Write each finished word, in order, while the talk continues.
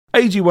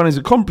AG1 is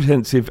a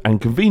comprehensive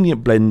and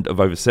convenient blend of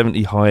over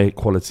 70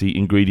 high-quality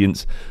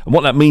ingredients, and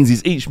what that means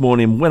is each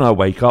morning when I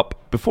wake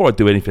up, before I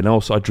do anything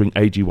else, I drink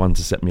AG1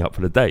 to set me up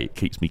for the day. It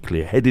keeps me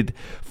clear-headed,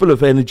 full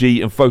of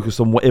energy, and focused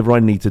on whatever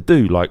I need to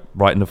do, like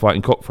writing The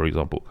Fighting Cock, for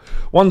example.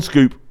 One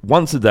scoop,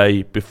 once a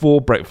day,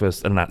 before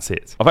breakfast, and that's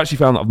it. I've actually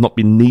found that I've not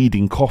been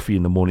needing coffee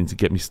in the morning to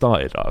get me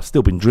started. I've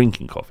still been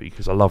drinking coffee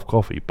because I love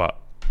coffee, but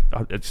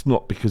it's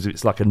not because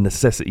it's like a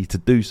necessity to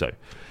do so.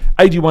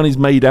 AG1 is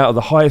made out of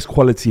the highest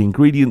quality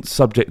ingredients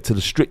subject to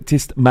the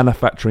strictest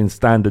manufacturing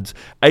standards.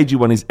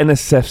 AG1 is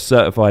NSF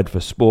certified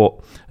for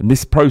sport, and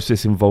this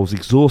process involves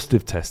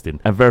exhaustive testing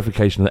and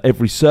verification that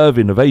every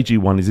serving of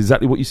AG1 is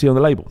exactly what you see on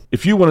the label.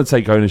 If you want to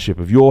take ownership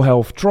of your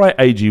health, try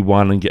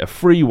AG1 and get a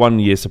free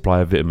 1-year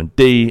supply of vitamin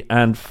D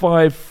and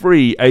 5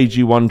 free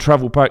AG1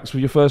 travel packs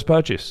with your first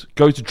purchase.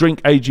 Go to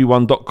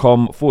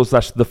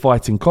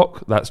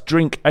drinkag1.com/thefightingcock. That's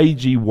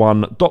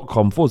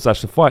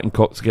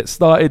drinkag1.com/thefightingcock to get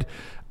started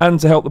and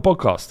to help the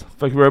podcast.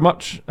 Thank you very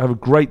much. Have a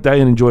great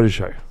day and enjoy the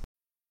show.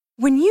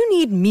 When you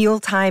need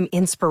mealtime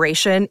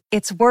inspiration,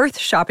 it's worth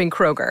shopping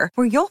Kroger,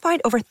 where you'll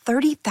find over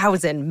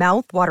 30,000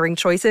 mouth-watering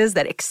choices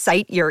that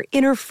excite your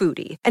inner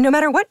foodie. And no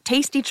matter what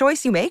tasty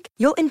choice you make,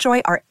 you'll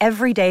enjoy our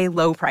everyday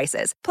low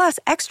prices, plus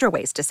extra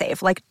ways to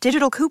save, like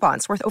digital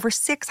coupons worth over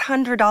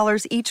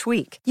 $600 each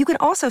week. You can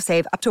also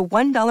save up to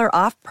 $1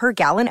 off per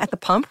gallon at the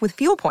pump with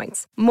fuel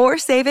points. More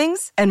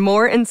savings and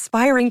more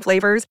inspiring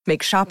flavors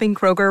make shopping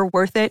Kroger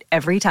worth it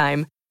every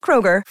time.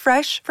 Kroger,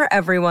 fresh for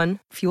everyone.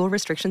 Fuel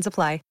restrictions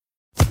apply.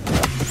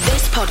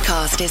 This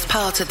podcast is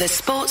part of the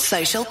Sports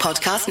Social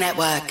Podcast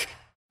Network.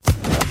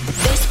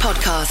 This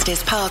podcast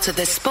is part of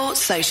the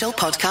Sports Social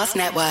Podcast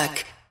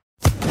Network.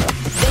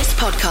 This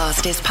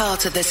podcast is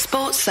part of the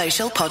Sports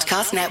Social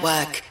Podcast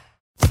Network.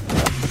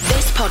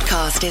 This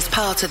podcast is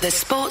part of the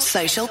Sports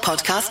Social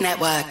Podcast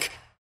Network.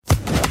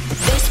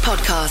 This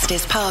podcast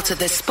is part of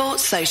the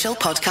Sports Social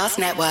Podcast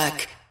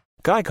Network.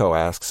 Geico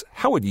asks,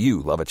 how would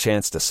you love a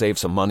chance to save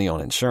some money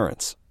on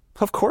insurance?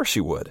 Of course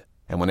you would.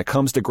 And when it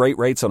comes to great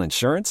rates on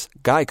insurance,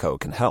 Geico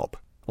can help.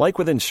 Like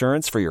with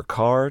insurance for your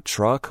car,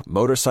 truck,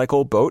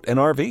 motorcycle, boat, and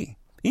RV.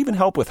 Even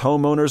help with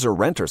homeowners or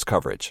renters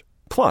coverage.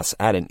 Plus,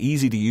 add an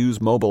easy-to-use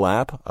mobile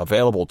app,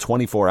 available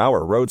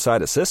 24-hour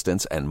roadside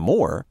assistance, and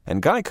more,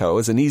 and Geico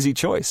is an easy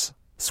choice.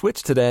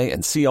 Switch today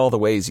and see all the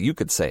ways you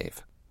could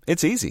save.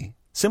 It's easy.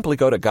 Simply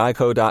go to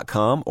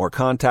geico.com or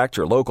contact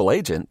your local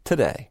agent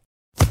today.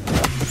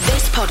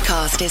 This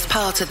podcast is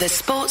part of the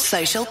Sports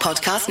Social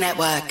Podcast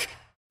Network.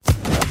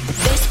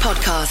 This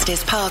podcast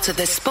is part of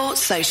the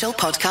Sports Social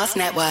Podcast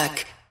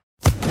Network.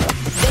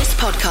 This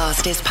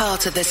podcast is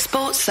part of the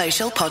Sports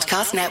Social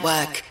Podcast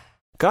Network.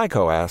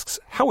 Geico asks,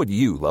 how would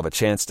you love a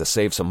chance to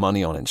save some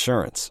money on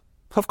insurance?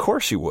 Of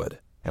course you would.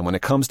 And when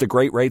it comes to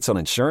great rates on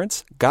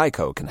insurance,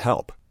 Geico can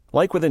help.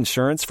 Like with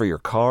insurance for your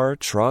car,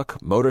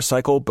 truck,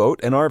 motorcycle, boat,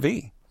 and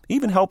RV.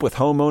 Even help with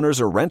homeowners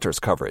or renters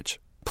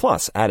coverage.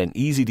 Plus, add an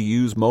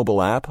easy-to-use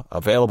mobile app,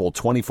 available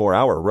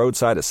 24-hour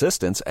roadside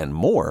assistance, and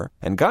more,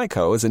 and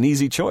Geico is an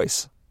easy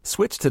choice.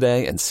 Switch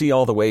today and see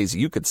all the ways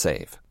you could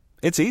save.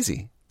 It's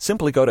easy.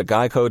 Simply go to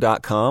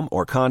geico.com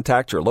or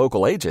contact your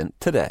local agent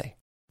today.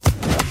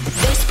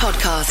 This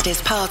podcast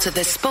is part of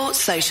the Sports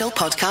Social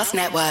Podcast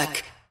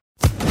Network.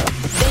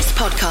 This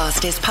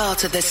podcast is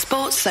part of the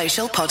Sports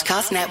Social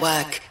Podcast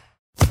Network.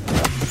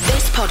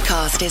 This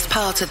podcast is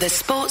part of the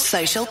Sports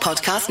Social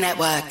Podcast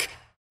Network.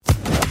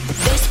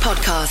 This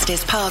podcast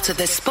is part of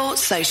the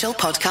Sports Social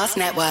Podcast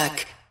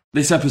Network.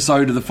 This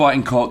episode of The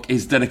Fighting Cock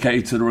is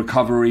dedicated to the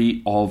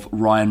recovery of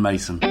Ryan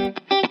Mason.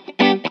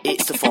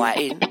 It's the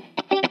fighting.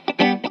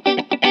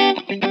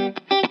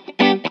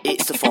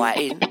 It's the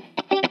fighting.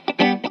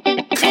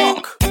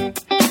 Cock.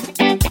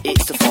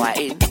 It's the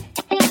fighting.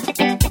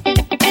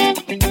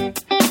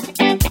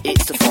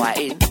 It's the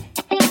fighting.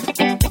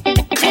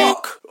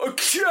 Cock.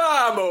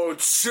 Come on,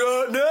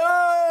 son.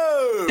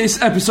 No.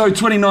 It's episode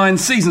 29,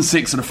 season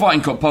 6 of The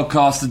Fighting Cock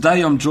podcast.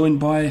 Today I'm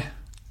joined by...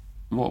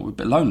 What, we're a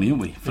bit lonely,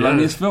 aren't we?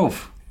 Felonious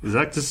filth.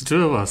 Exactly, just the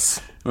two of us.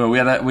 Well, we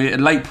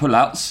had late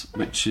pull-outs,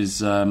 which is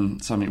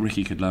something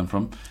Ricky could learn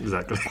from.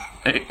 Exactly.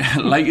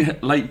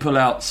 late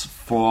pull-outs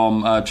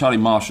from Charlie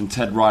Marsh and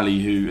Ted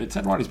Riley, who...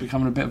 Ted Riley's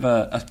becoming a bit of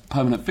a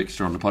permanent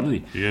fixture on the pod, isn't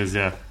he? He is,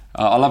 yeah.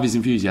 I love his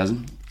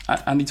enthusiasm,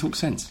 and he talks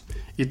sense.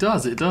 It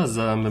does.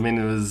 I mean,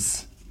 it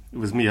was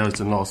me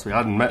hosting last week. I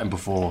hadn't met him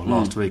before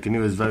last week, and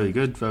he was very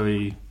good,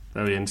 very,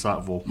 very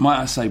insightful. Might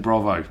I say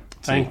bravo?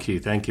 Thank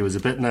you. I was a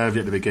bit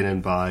nervy at the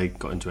beginning, but I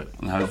got into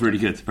it. No, really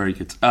good, very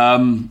good. Ted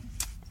and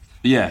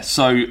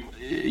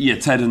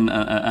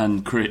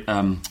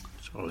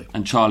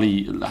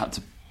Charlie had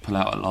to pull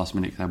out at last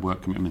minute because they had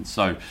work commitments.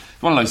 So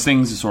it's one of those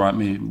things. It's all right.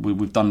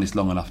 We've done this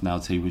long enough now,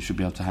 T. We should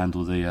be able to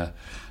handle the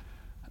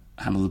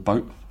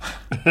boat.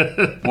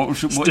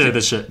 Steer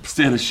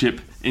the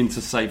ship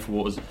into safe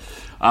waters.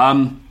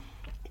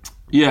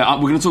 We're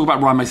going to talk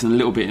about Ryan Mason a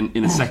little bit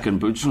in a second,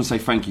 but I just want to say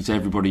thank you to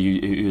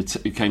everybody who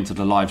came to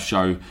the live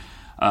show.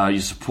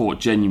 Your support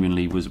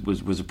genuinely was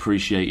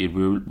appreciated.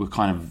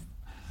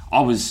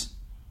 I was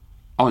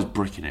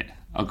bricking it.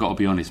 I've got to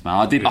be honest,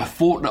 man. I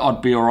thought that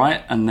I'd be all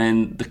right, and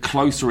then the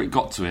closer it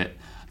got to it,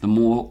 the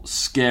more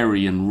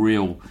scary and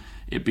real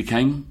it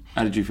became.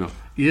 How did you feel?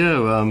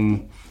 Yeah,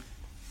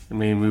 I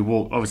mean,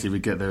 we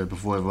get there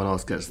before everyone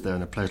else gets there,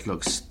 and the place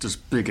looks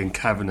just big and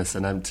cavernous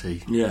and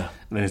empty. Yeah.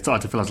 And then it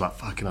started to feel like,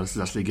 fucking hell, this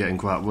is actually getting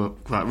quite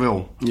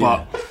real.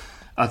 Yeah. But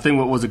I think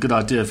what was a good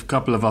idea, if a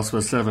couple of us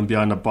were serving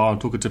behind the bar and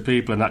talking to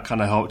people, and that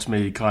kind of helped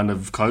me kind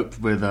of cope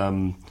with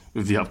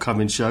the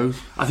upcoming show.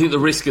 I think the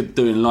risk of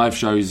doing live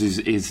shows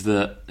is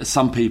that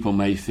some people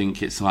may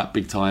think it's like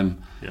big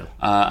time. Yeah.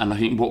 And I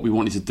think what we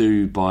wanted to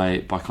do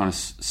by kind of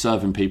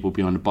serving people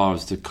behind the bar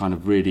is to kind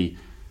of really,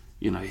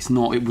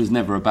 it was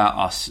never about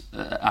us,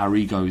 our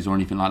egos or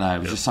anything like that. It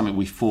was just something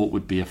we thought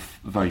would be a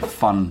very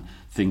fun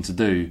thing to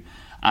do.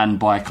 And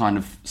by kind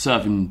of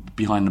serving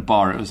behind the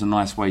bar, it was a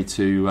nice way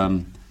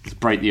to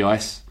break the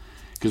ice.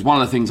 Because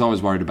one of the things I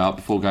was worried about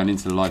before going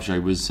into the live show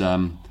was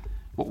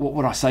what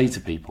would I say to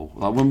people?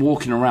 Like when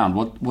walking around,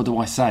 what do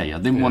I say? You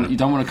don't want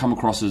to come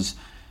across as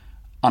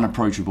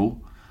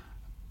unapproachable.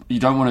 You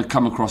don't want to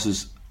come across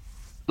as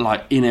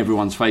like in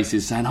everyone's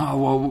faces saying, "Oh,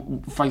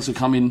 well, thanks for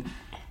coming."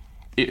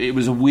 It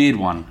was a weird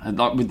one.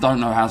 Like we don't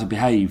know how to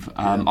behave.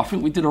 I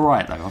think we did all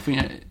right though. I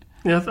think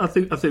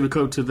we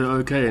coped with it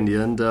okay in the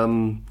end.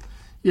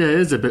 It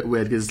is a bit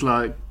weird because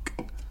like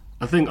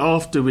I think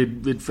after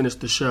we'd finished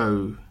the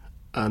show,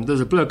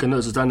 there's a bloke I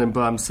noticed standing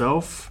by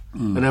himself,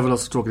 and everyone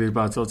else was talking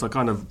about himself. So I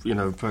kind of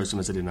approached him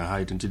and said,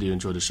 "How did you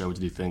enjoy the show? What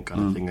did you think?"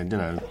 kind of thing,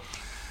 and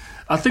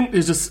I think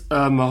there's just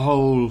a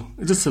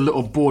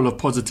little ball of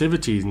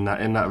positivity in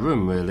that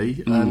room,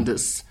 really, and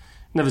it's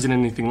never seen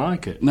anything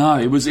like it. No,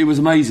 it was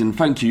amazing.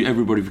 Thank you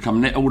everybody for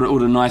coming. All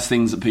the nice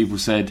things that people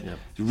said, it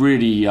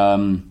really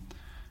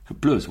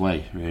it blew us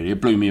away. Really,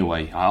 it blew me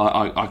away.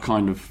 I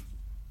kind of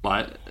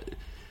like.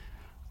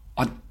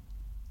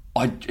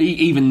 I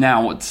even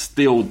now, it's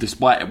still,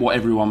 despite what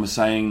everyone was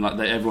saying, like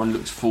that everyone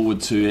looks forward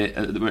to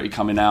it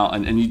coming out,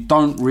 and you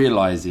don't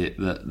realise it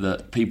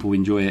that people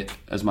enjoy it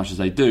as much as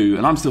they do,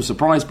 and I'm still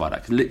surprised by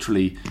that. Because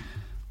literally,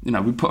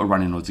 we put a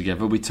running order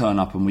together, we turn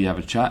up and we have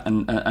a chat,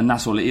 and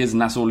that's all it is,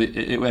 and that's all it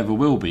ever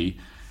will be.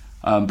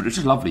 But it's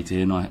just lovely to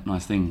hear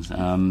nice things,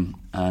 thank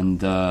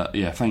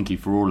you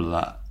for all of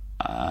that.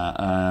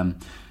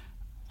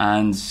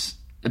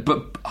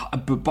 But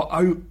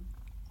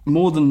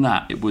more than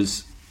that, it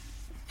was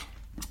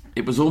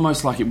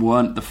almost like it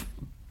weren't the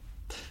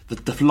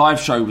live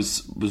show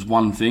was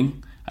one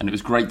thing, and it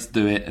was great to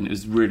do it, and it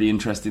was really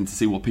interesting to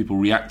see what people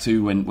react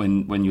to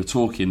when you're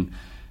talking,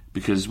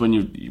 because when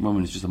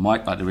it's just a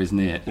mic like there is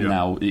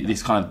now,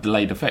 this kind of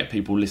delayed effect,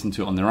 people listen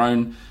to it on their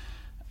own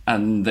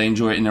and they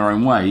enjoy it in their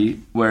own way,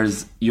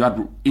 whereas you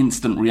had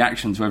instant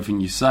reaction to everything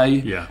you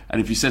say,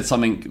 and if you said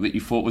something that you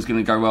thought was going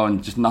to go well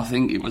and just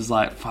nothing, it was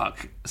like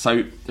fuck.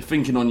 So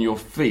thinking on your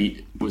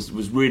feet was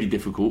really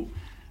difficult.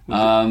 We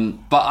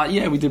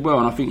did well,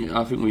 and I think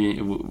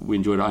we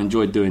enjoyed it. I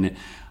enjoyed doing it.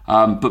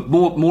 But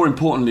more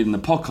importantly than the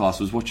podcast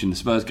was watching the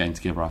Spurs game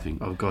together, I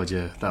think. Oh god,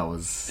 yeah, that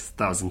was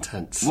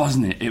intense,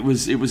 wasn't it? It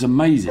was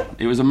amazing.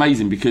 It was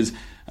amazing because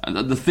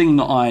the thing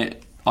that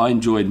I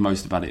enjoyed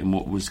most about it and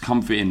what was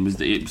comforting was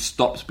that it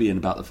stopped being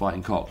about the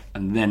fighting cock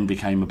and then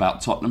became about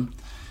Tottenham,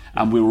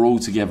 and we were all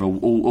together,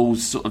 all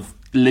sort of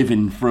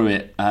living through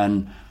it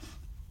and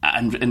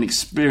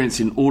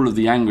experiencing all of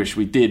the anguish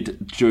we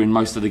did during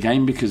most of the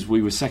game, because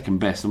we were second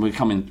best, and we're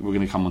going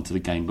to come on to the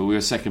game, but we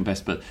were second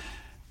best. But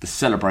the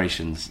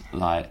celebrations,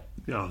 I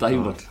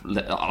don't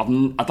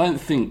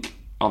think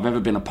I've ever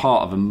been a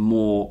part of a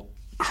more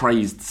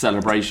crazed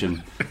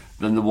celebration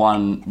than the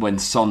one when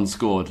Son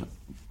scored.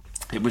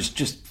 It was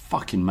just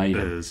fucking made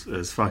it. It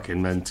was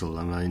fucking mental.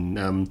 I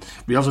mean,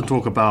 we often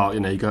talk about,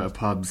 you go to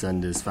pubs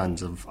and there's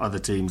fans of other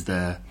teams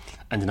there,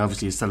 and then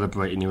obviously you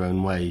celebrate in your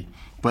own way.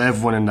 But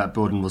everyone in that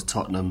building was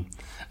Tottenham,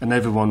 and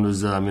everyone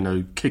was,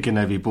 kicking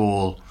every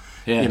ball,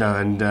 the fact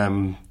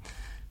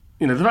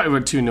we were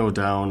 2-0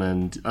 down,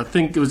 and I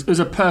think it was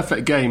a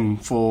perfect game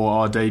for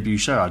our debut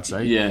show, I'd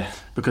say. Yeah.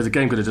 Because the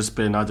game could have just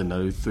been,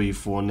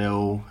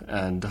 3-4-0,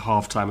 and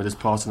half-time of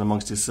just passing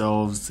amongst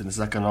yourselves, in the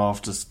second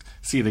half, just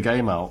see the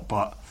game out.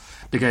 But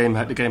the game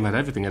had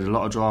everything. It had a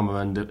lot of drama,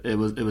 and it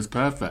was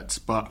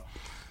perfect. But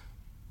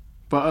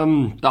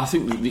I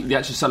think the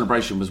actual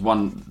celebration was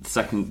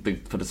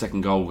for the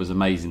second goal was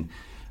amazing,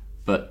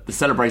 but the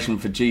celebration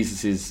for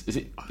Jesus is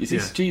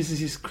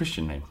Jesus'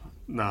 Christian name?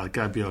 No,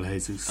 Gabriel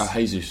Jesus. Oh,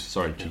 Jesus,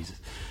 sorry, Jesus.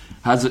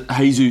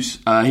 Jesus,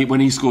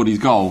 when he scored his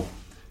goal,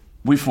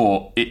 we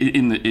thought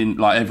in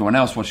like everyone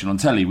else watching on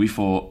telly, we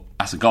thought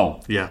that's a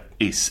goal. Yeah,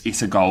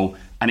 it's a goal,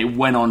 and it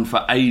went on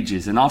for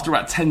ages. And after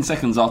about 10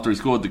 seconds after he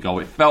scored the goal,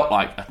 it felt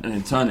like an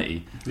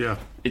eternity. Yeah,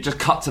 it just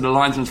cut to the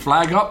linesman's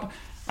flag up.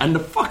 And the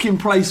fucking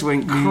place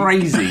went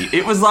crazy.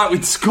 It was like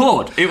we'd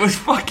scored. It was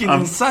fucking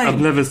insane.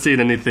 I've never seen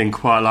anything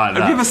quite like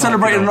that. Have you ever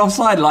celebrated an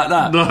offside like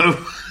that? No.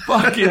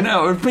 Fucking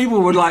hell. And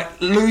people were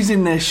like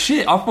losing their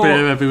shit. I thought.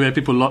 Beer everywhere.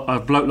 People,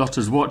 bloke lost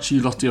his watch,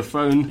 you lost your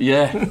phone.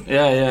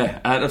 Yeah.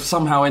 And it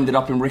somehow ended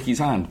up in Ricky's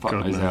hand. Fuck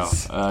knows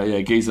Goodness.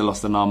 how. Geezer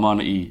lost an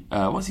Armani.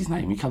 What's his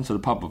name? He comes to the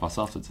pub with us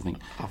afterwards, I think.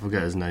 I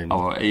forget his name.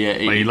 Oh,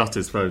 yeah. But he lost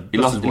his phone. He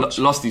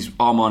lost his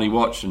Armani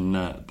watch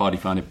and Bardi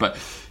found it. But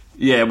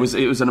yeah, it was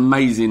an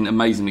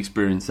amazing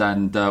experience,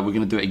 and we're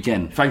going to do it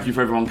again. Thank you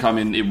for everyone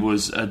coming. It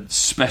was a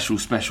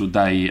special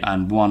day,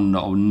 and one that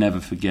I'll never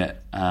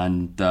forget,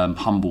 and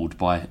humbled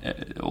by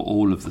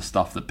all of the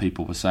stuff that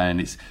people were saying.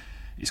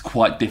 It's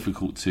quite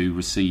difficult to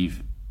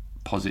receive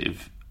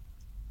positive.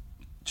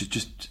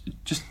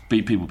 Just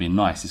people being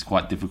nice. It's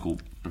quite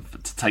difficult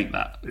to take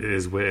that. It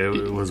is weird.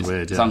 It was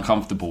weird. It's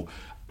uncomfortable.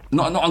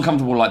 Not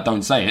uncomfortable. Like,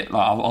 don't say it.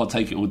 Like, I'll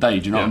take it all day.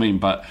 Do you know what I mean?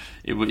 But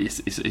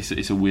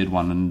it's a weird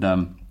one,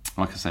 and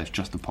like I say, it's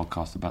just a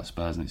podcast about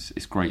Spurs, and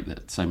it's great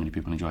that so many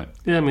people enjoy it.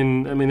 Yeah, I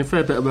mean, a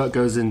fair bit of work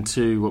goes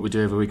into what we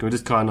do every week, and we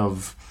just kind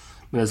of,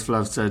 as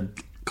Flav said,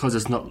 because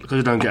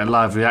we don't get a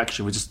live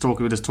reaction, we're just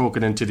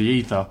talking into the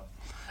ether,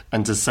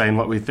 and just saying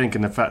what we think,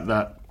 and the fact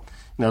that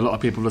a lot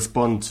of people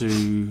respond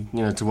to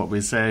to what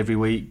we say every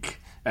week,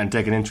 and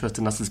take an interest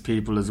in us as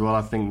people as well.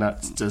 I think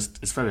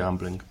it's very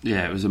humbling.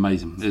 Yeah, it was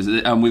amazing.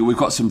 And we've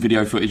got some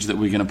video footage that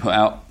we're going to put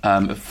out.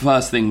 The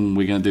first thing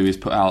we're going to do is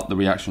put out the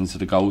reactions to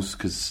the goals,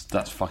 because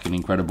that's fucking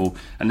incredible.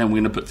 And then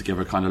we're going to put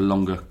together a kind of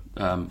longer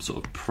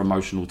sort of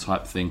promotional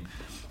type thing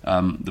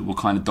that will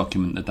kind of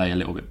document the day a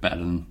little bit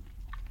better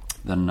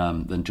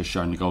than just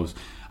showing the goals.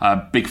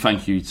 Big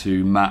thank you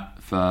to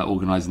Matt for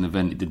organising the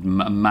event. He did a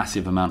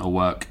massive amount of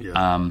work.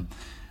 Yeah.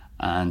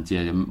 And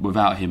yeah,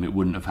 without him, it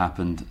wouldn't have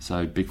happened.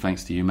 So big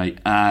thanks to you, mate,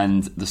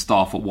 and the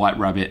staff at White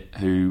Rabbit,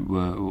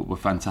 who were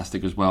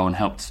fantastic as well, and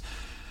helped,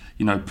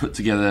 put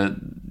together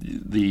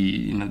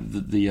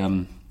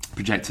the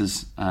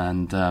projectors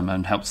and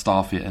helped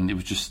staff it. And it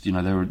was just,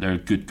 there are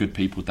good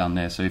people down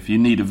there. So if you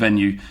need a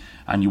venue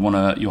and you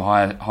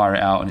hire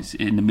it out, and it's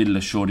in the middle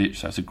of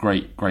Shoreditch, so it's a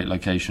great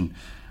location.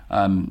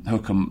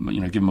 Hook them,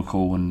 give them a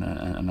call, and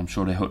I'm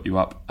sure they hook you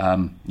up.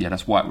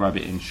 That's White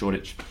Rabbit in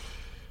Shoreditch.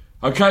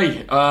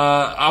 Okay,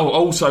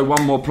 also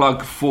one more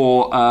plug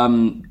for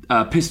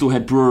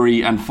Pistolhead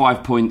Brewery and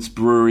 5 Points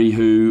Brewery,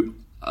 who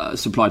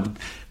supplied the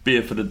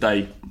beer for the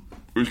day.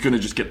 We were going to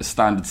just get the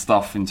standard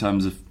stuff in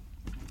terms of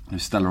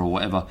Stella or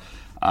whatever,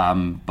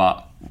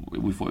 but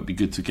we thought it'd be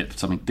good to get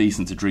something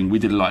decent to drink. We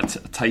did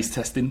taste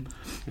testing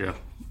a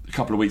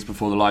couple of weeks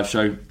before the live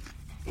show,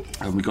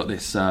 and we got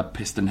this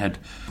Pistonhead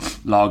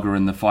lager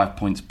and the 5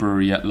 Points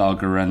Brewery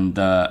lager, and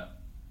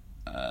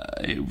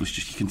it was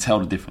just, you can tell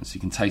the difference.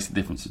 You can taste the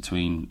difference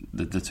between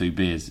the two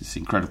beers. It's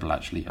incredible,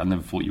 actually. I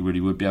never thought you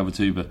really would be able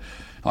to, but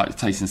like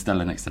tasting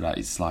Stella next to that,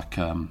 it's like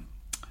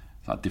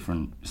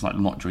different. It's like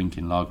not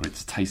drinking lager. It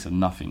just tastes of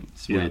nothing.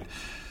 It's weird.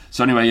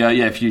 So anyway,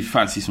 if you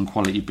fancy some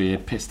quality beer,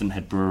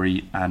 Pistonhead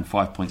Brewery and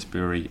 5 Points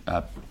Brewery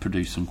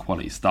produce some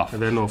quality stuff.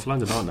 And they're North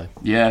London, aren't they?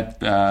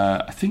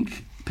 Yeah, I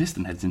think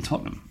Pistonhead's in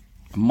Tottenham.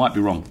 I might be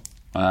wrong,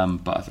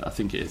 but I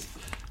think it is.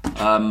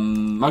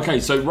 Okay,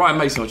 so Ryan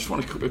Mason, I just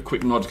want a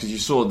quick nod, because you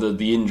saw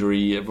the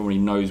injury. Everybody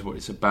knows what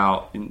it's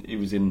about. It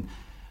was in,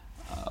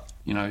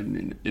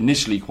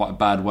 initially quite a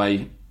bad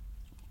way,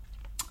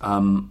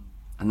 and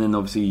then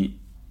obviously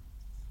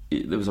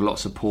there was a lot of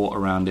support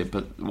around it.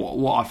 But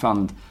what I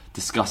found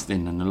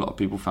disgusting, and a lot of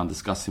people found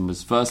disgusting,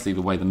 was firstly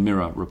the way the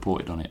Mirror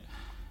reported on it.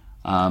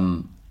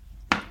 I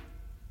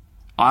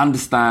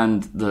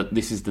understand that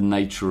this is the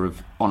nature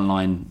of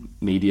online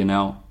media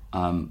now.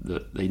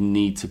 That they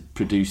need to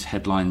produce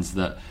headlines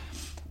that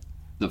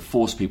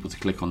force people to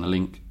click on the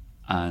link,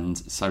 and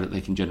so that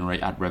they can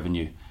generate ad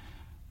revenue.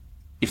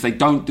 If they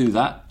don't do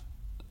that,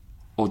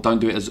 or don't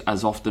do it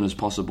as often as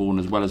possible and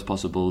as well as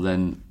possible,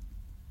 then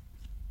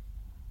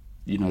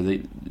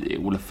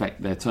it will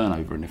affect their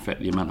turnover and affect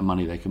the amount of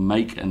money they can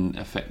make and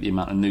affect the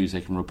amount of news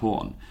they can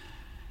report on.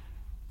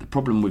 The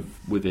problem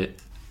with it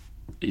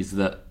is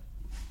that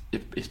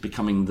it's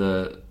becoming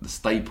the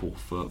staple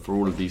for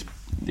all of these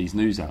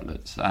news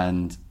outlets,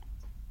 and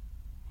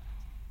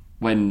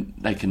when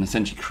they can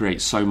essentially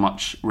create so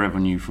much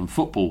revenue from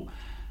football,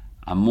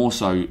 and more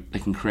so they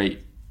can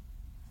create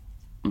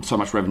so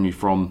much revenue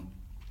from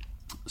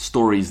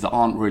stories that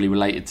aren't really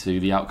related to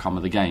the outcome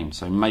of the game.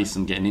 So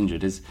Mason getting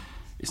injured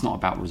it's not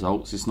about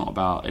results, it's not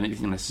about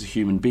anything unless it's a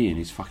human being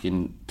who's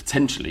fucking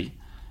potentially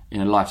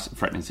in a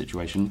life-threatening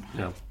situation.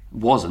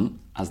 Wasn't,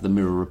 as the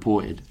Mirror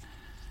reported.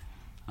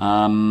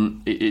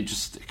 It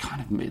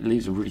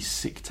leaves a really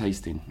sick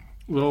taste in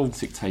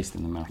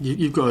the mouth.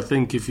 You've got to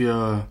think, if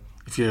you're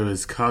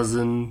his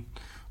cousin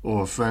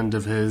or a friend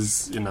of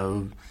his,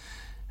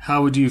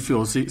 how would you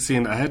feel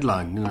seeing that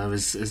headline?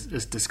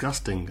 It's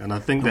disgusting, and I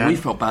think we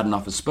felt bad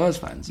enough as Spurs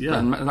fans. Yeah,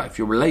 and if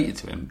you're related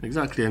to him,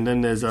 exactly. And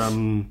then there's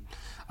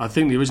I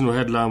think the original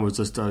headline was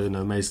just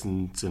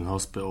Mason's in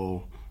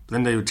hospital. But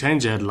then they would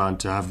change the headline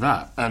to have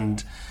that,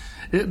 and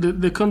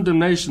the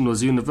condemnation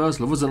was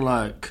universal. It wasn't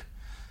like,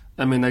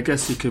 I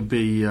guess you could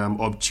be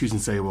obtuse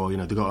and say, well,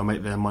 they've got to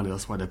make their money,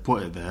 that's why they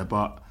put it there.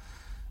 But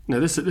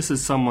this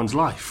is someone's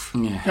life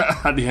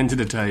at the end of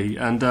the day.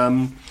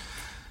 And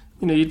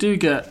you do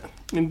get.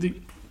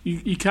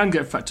 You can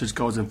get fractured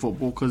skulls in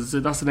football because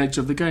that's the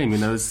nature of the game.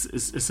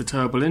 It's a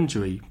terrible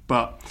injury.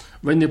 But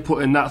when you're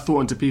putting that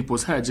thought into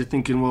people's heads, you're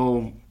thinking,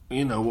 well,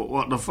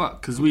 what the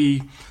fuck? Because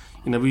we've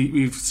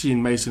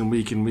seen Mason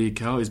week in,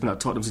 week out. He's been at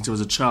Tottenham since he was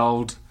a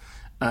child,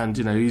 and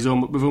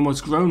we've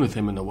almost grown with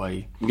him in a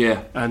way.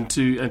 Yeah. And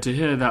to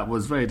hear that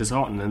was very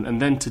disheartening. And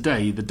then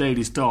today, the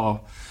Daily Star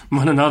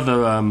ran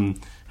another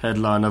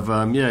headline of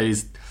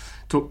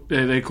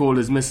they call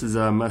his missus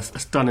a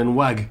stunning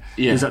wag.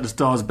 Yeah. He's at the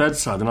Star's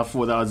bedside, and I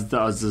thought that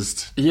was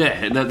just...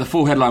 Yeah, the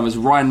full headline was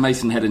Ryan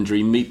Mason head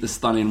injury, meet the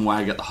stunning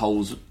wag at the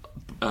Hull's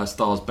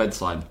Star's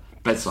bedside.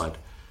 I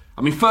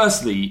mean,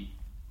 firstly,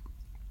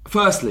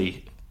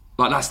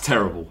 like, that's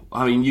terrible.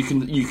 I mean, you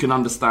can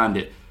understand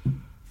it.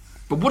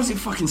 But what does it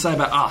fucking say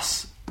about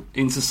us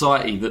in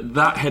society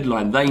that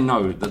headline, they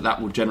know that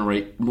will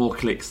generate more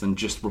clicks than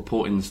just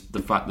reporting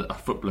the fact that a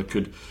footballer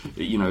could,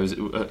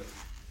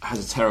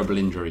 has a terrible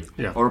injury,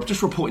 or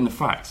just reporting the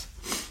facts.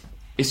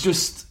 It's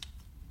just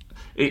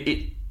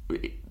the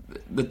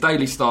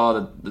Daily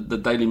Star, the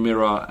Daily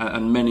Mirror,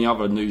 and many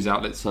other news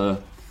outlets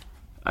have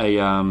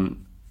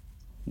gone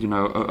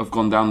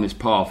down this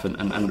path,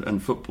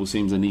 and football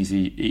seems an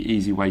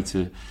easy way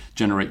to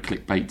generate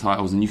clickbait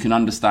titles, and you can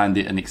understand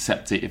it and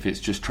accept it if it's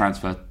just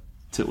transfer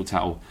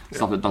tittle-tattle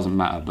stuff that doesn't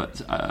matter.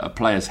 But a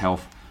player's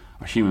health,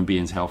 a human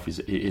being's health,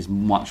 is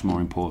much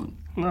more important.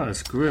 No,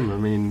 it's grim. I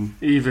mean,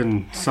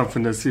 even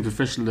something as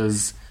superficial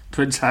as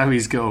Prince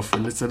Harry's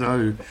girlfriend. They said,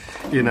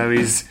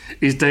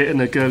 he's dating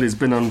a girl who's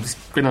been on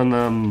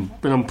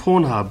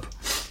Pornhub,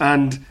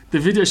 and the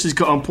video she's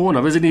got on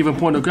Pornhub isn't even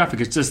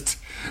pornographic. It's just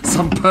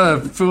some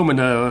perv filming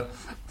her.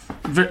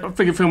 I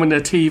think filming their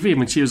TV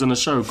when she was on a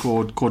show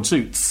called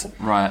Suits,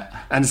 right?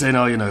 And saying,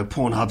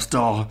 Pornhub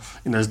star,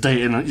 is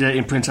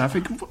dating Prince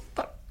Harry.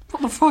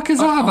 What the fuck is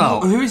that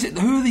about? Who is it?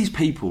 Who are these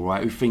people,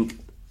 right? Who think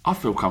I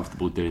feel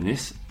comfortable doing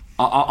this?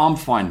 I'm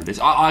fine with this.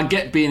 I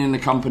get being in the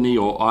company,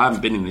 or I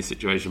haven't been in this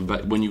situation,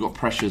 but when you've got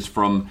pressures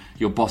from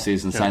your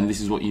bosses and saying this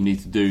is what you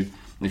need to do,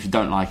 and if you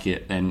don't like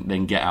it,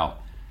 then get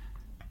out.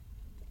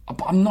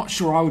 But I'm not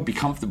sure I would be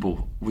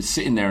comfortable with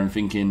sitting there and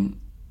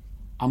thinking,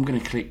 I'm going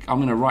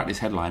to write this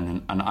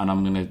headline and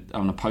I'm going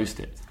to post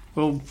it.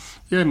 Well,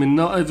 yeah, I mean,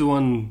 not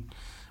everyone...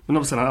 I'm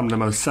not saying I'm the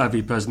most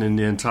savvy person in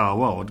the entire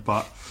world,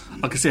 but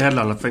I can see a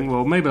headline and think,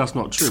 well, maybe that's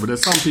not true. But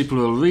there's some people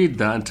who will read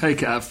that and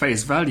take it at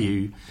face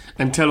value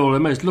and tell all their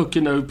mates, look,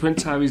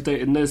 Prince Harry's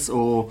dating this,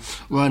 or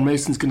Ryan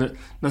Mason's going to...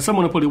 Now,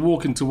 someone will probably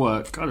walk into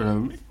work, I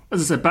don't know,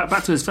 as I said,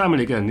 back to his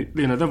family again.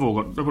 They've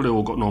probably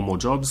all got normal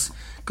jobs,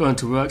 going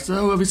to work, say,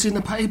 have you seen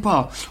the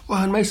paper?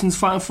 Ryan Mason's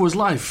fighting for his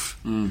life.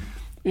 And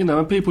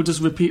people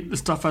just repeat the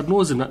stuff ad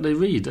nauseum that they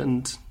read,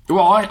 and...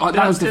 Well,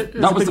 that was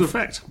the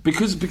effect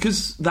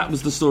because that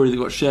was the story that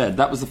got shared.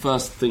 That was the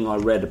first thing I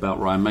read about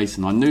Ryan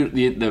Mason. I knew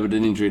there was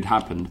an injury had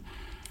happened,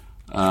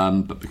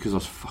 but because I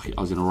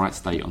was in a right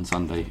state on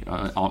Sunday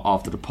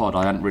after the pod,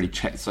 I hadn't really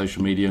checked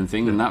social media and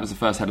things, and that was the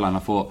first headline. I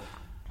thought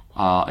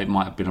it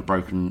might have been a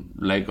broken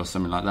leg or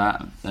something like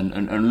that,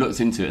 and looked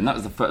into it, and that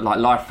was the first,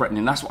 life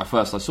threatening. That's what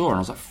I saw, and I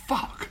was like,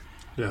 fuck.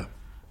 Yeah,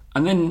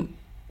 and then.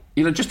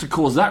 Just to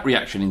cause that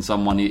reaction in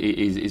someone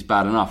is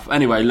bad enough.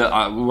 Anyway, look,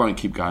 we won't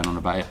keep going on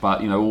about it,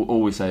 but,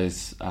 all we say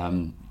is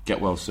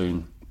get well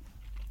soon,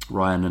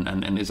 Ryan,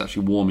 and it's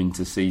actually warming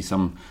to see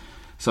some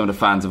of the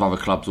fans of other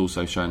clubs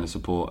also showing the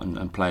support,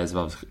 and players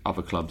of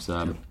other clubs,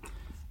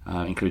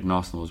 including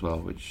Arsenal as well,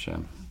 which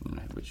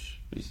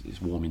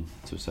is warming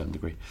to a certain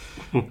degree.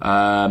 We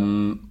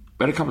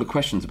had a couple of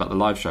questions about the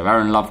live show.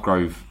 Aaron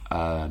Lovegrove,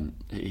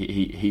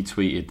 he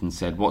tweeted and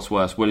said, what's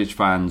worse, Woolwich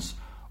fans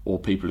or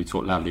people who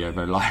talk loudly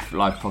over a live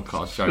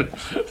podcast show?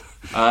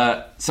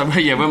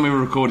 When we were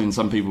recording,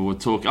 some people were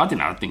talking. I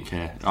didn't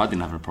care. I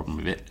didn't have a problem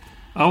with it.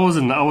 I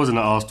wasn't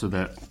asked with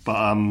it, but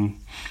I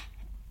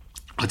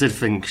did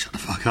think, shut the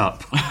fuck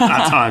up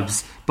at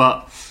times.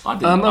 But I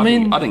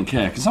didn't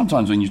care, because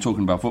sometimes when you're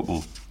talking about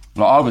football,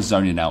 I was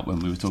zoning out when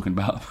we were talking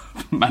about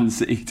Man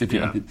City, to be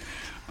honest.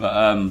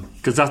 But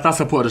because that's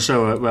the part of the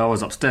show where I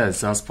was upstairs,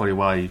 so that's probably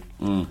why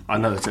I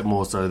noticed it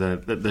more so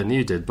than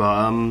you did.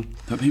 But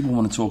people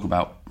want to talk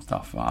about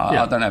stuff.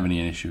 I don't have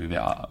any issue with it.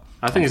 I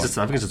think it's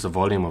just the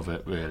volume of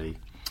it, really.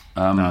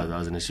 That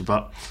was an issue.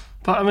 But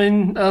I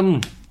mean,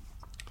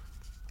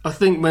 I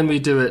think when we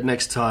do it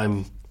next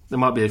time, there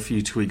might be a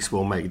few tweaks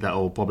we'll make that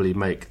will probably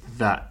make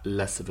that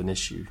less of an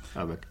issue.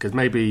 Because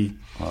maybe.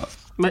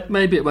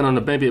 Maybe it went on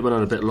a bit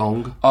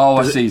long. Oh,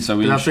 I see.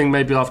 So I think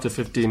maybe after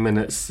 15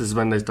 minutes is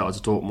when they started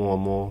to talk more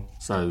and more.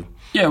 So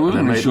yeah, we're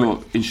going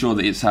to ensure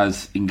that it's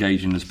as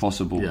engaging as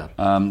possible. Yeah.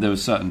 There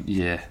was certain.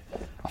 Yeah,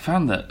 I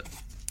found that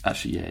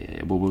actually.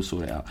 Yeah. Well, we'll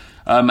sort it out.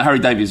 Harry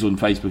Davies on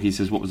Facebook. He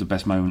says, "What was the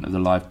best moment of the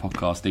live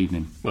podcast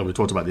evening?" Well, we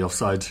talked about the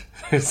offside.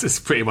 It's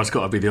pretty much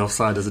got to be the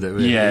offside, isn't it?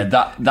 Really? Yeah,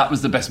 that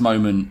was the best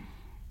moment.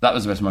 That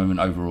was the best moment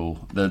overall.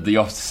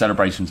 The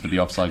celebrations for the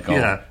offside goal.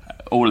 Yeah.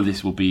 All of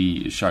this will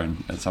be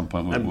shown at some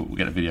point. We'll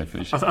get a video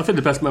footage. I think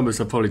the best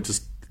moments are probably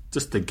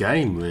just the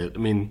game, really. I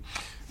mean,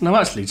 no,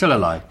 actually, tell a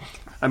lie.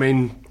 I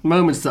mean,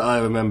 moments that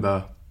I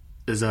remember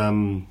is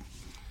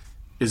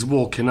is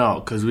walking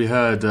out, because we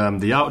heard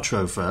the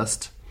outro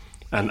first,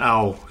 and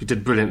Al, who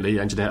did brilliantly,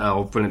 engineer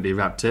Al, brilliantly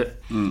rapped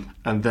it.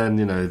 And then,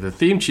 the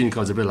theme tune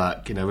comes a bit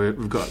like,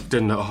 we've got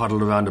doing a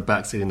huddle around the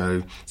back, so,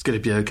 it's going to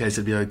be okay, it's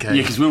going to be okay.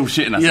 Yeah, because we're all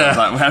shitting ourselves. Yeah.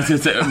 Like, we have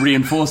to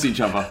reinforce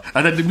each other.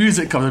 And then the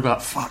music comes and be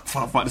like, fuck,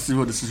 this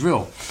is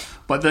real.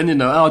 But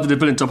then, Al did a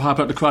brilliant job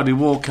hyping up the crowd. We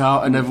walk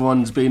out and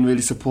everyone's been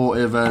really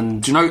supportive.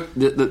 And do you know,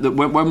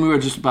 when we were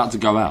just about to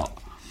go out,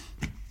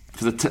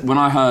 when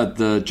I heard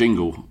the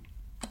jingle,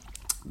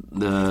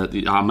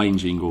 our main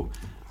jingle,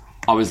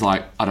 I was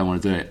like, I don't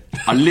want to do it.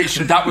 I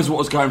literally, that was what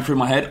was going through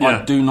my head. Yeah.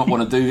 I do not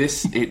want to do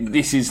this.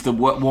 This is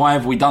why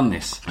have we done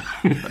this?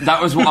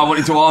 That was what I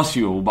wanted to ask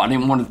you all, but I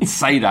didn't want to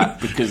say that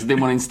because I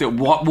didn't want to instill.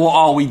 What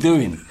are we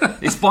doing?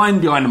 It's fine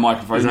behind the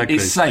microphone. Exactly.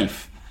 It's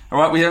safe. All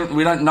right,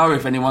 we don't know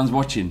if anyone's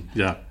watching.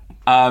 Yeah.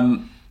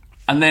 And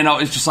then I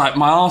was just like,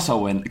 my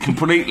arsehole went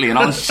completely, and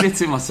I was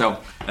shitting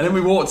myself. And then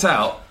we walked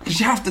out because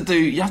you have to.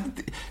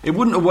 It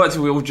wouldn't have worked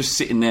if we were all just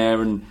sitting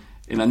there and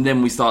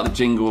then we start the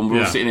jingle and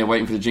we're all sitting there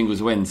waiting for the jingle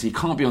to end. So you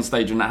can't be on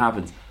stage when that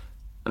happens,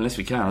 unless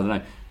we can. I don't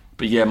know.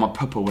 But yeah, my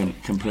pupper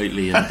went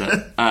completely,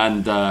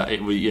 and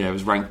it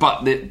was ranked.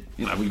 But we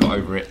got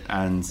over it,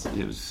 and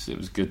it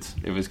was good.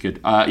 It was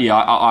good.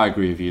 I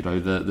agree with you though.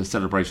 The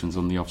celebrations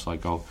on the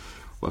offside goal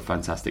were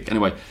fantastic.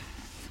 Anyway,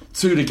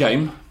 to the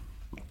game.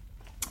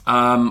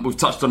 We've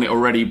touched on it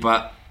already,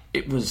 but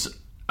it was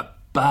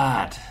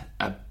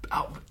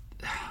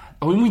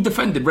we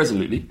defended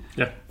resolutely.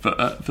 Yeah.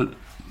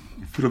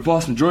 For the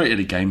vast majority of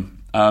the game,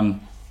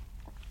 and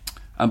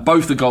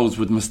both the goals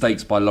were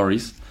mistakes by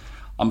Lloris.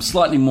 I'm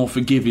slightly more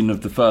forgiving of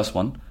the first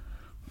one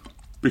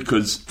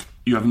because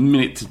you have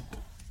a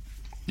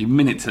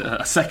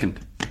second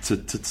to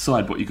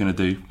decide what you're going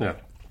to do. Yeah.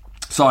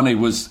 Sane it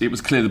was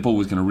clear the ball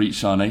was going to reach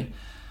Sane,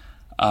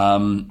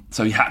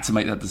 so he had to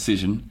make that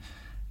decision.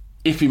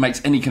 If he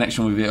makes any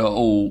connection with it at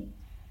all,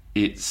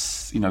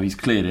 it's he's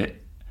cleared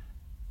it.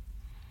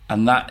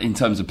 And that, in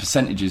terms of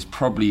percentages,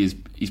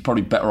 he's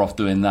probably better off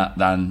doing that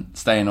than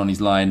staying on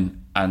his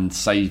line and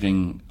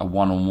saving a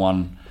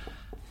one-on-one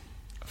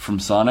from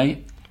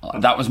Sane.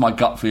 That was my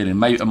gut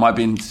feeling. Am I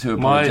being too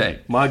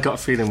apologetic? My gut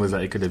feeling was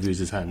that he could have used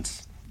his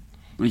hands.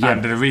 Yeah.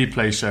 And the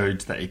replay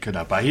showed that he could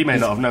have, but he may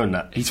not have known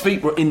that. His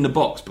feet were in the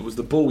box, but was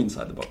the ball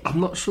inside the box? I'm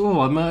not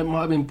sure. It might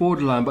have been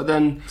borderline, but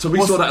then... So we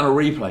saw that on a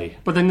replay.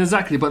 But then,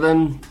 exactly. But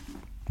then,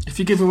 if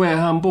you give away a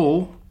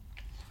handball,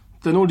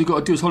 then all you got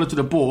to do is hold it to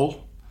the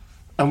ball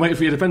and wait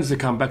for your defender to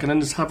come back and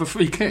then just have a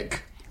free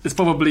kick. It's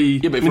probably...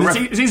 Yeah, but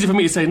it's easy for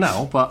me to say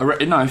now, but...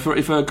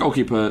 If a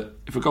goalkeeper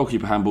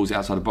handballs it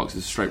outside the box,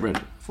 it's a straight red. I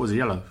thought it was a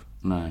yellow.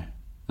 No,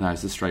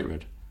 it's a straight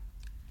red.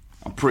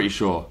 I'm pretty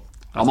sure.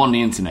 I'm on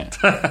the internet.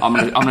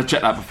 I'm gonna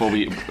check that before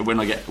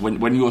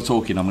when you're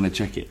talking. I'm gonna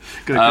check it.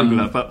 Gonna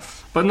Google that,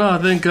 but no,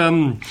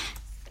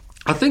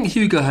 I think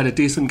Hugo had a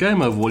decent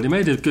game overall. He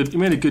made a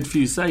good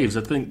few saves.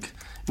 I think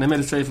they made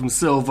a save from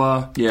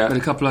Silva. Yeah,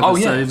 made a couple of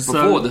other saves.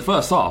 Before the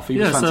first half, he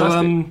was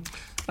fantastic.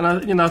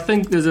 And I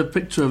think there's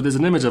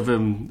an image of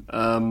him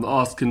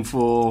asking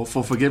for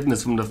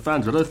forgiveness from the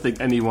fans. I don't think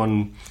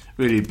anyone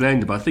really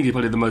blamed him. I think he's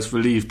probably the most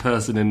relieved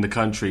person in the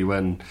country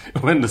when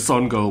the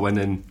Son goal went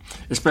in,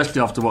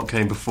 especially after what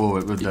came before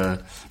it with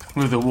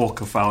the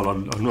Walker foul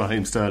on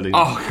Raheem Sterling.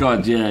 Oh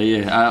God,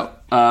 yeah.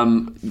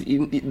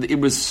 It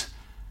was.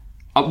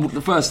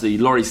 Firstly,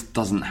 Lloris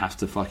doesn't have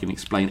to fucking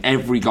explain.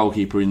 Every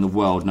goalkeeper in the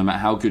world, no matter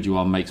how good you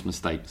are, makes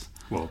mistakes.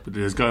 Well, but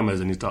there's Gomez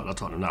and he's done that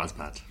Tottenham. That was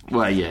bad.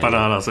 Well, yeah. But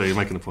no, so you're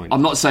making a point.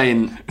 I'm not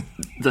saying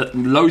that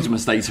loads of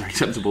mistakes are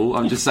acceptable.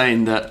 I'm just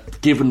saying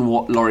that given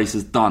what Lloris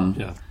has done,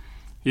 yeah,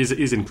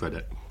 he's in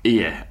credit.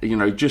 Yeah,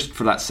 just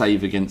for that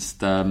save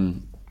against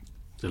the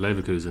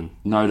Leverkusen.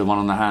 No, the one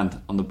on the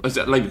hand is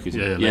it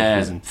Leverkusen?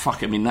 Yeah, Leverkusen.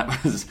 Fuck. I mean,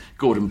 that was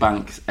Gordon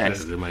Banks. That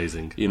was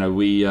amazing.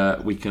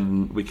 We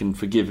can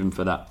forgive him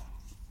for that.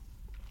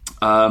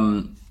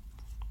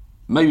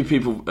 Maybe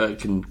people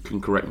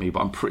can correct me, but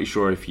I'm pretty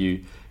sure if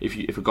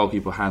a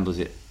goalkeeper handles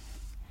it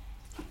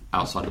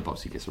outside the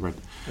box, he gets a red.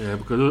 Yeah,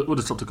 because it would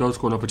have stopped a goal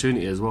scoring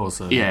opportunity as well.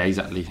 So yeah,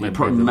 exactly. It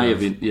probably may have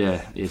been. Yeah,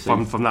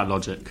 from that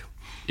logic,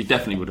 it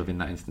definitely would have in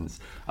that instance.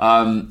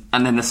 And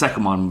then the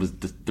second one was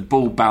the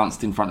ball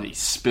bounced in front of it,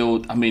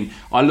 spilled. I mean,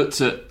 I looked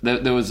at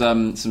there was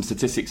some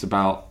statistics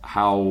about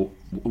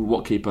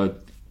what keeper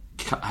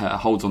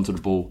holds onto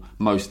the ball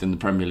most in the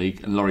Premier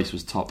League, and Lloris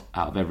was top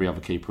out of every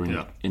other keeper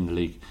in the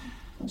league.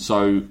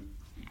 So,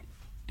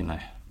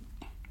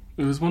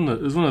 it was one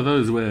of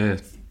those where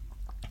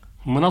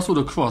when I saw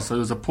the cross, it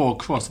was a poor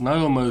cross, and I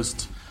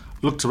almost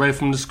looked away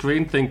from the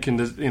screen, thinking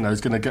that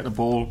he's going to get the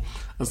ball.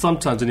 And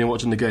sometimes when you're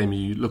watching the game,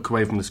 you look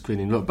away from the screen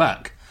and you look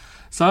back.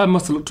 So I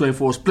must have looked away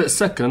for a split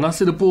second, and I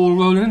see the ball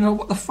rolling in.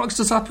 What the fuck's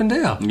just happened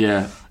here?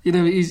 Yeah,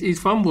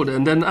 he's fumbled it,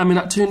 and then at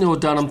 2-0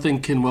 down, I'm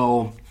thinking,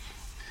 well.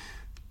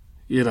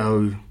 We've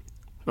not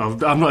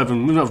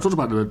talked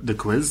about the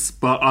quiz,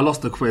 but I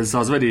lost the quiz. So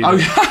I was already I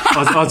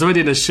was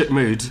already in a shit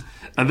mood,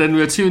 and then we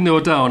were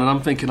 2-0 down, and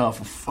I'm thinking, oh,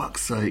 for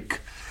fuck's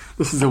sake,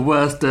 this is the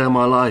worst day of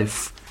my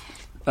life,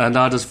 and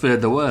I just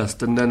feared the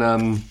worst. And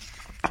then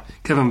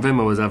Kevin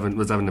Wimmer was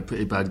having a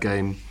pretty bad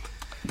game.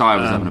 Dyer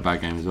was having a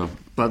bad game as well.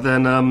 But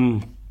then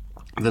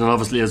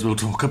obviously, as we'll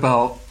talk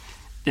about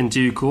in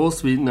due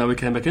course, we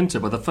came back into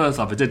it. But the first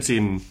half, it did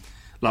seem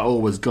like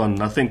all was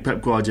gone. I think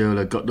Pep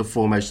Guardiola got the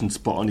formation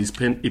spot on.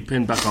 He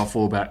pinned back our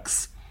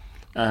fullbacks,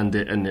 and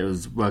it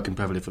was working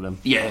perfectly for them.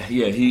 Yeah.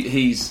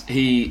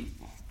 He.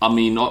 I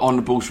mean, on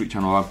the Ball Street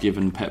channel, I've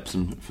given Pep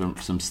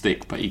some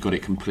stick, but he got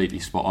it completely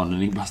spot on,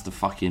 and he must have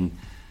fucking.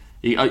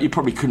 You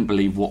probably couldn't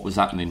believe what was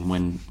happening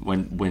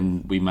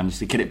when we managed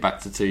to get it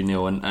back to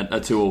 2-0 and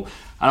 2-2. And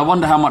I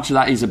wonder how much of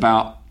that is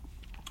about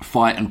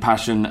fight and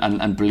passion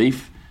and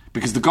belief,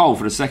 because the goal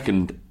for the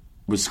second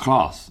was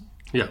class.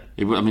 Yeah,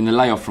 the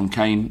layoff from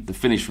Kane, the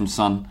finish from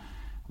Son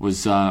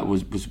was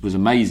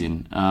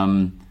amazing.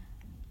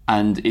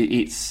 And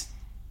it's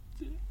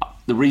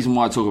the reason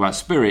why I talk about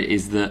spirit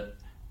is that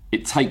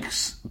it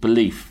takes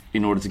belief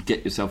in order to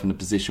get yourself in a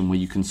position where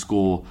you can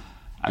score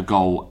a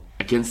goal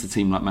against a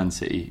team like Man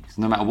City. Because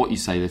no matter what you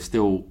say, they've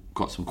still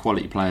got some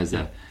quality players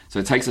there. So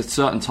it takes a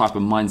certain type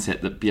of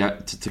mindset that be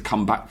able to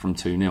come back from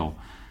 2-0.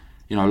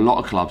 You know, a lot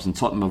of clubs, and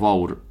Tottenham of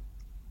old,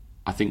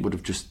 I think would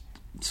have just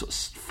sort of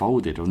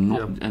folded or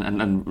not,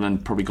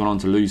 and probably gone on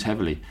to lose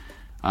heavily.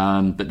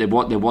 But there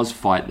was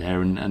fight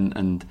there,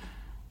 and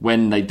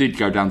when they did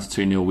go down to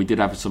 2-0, we did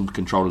have some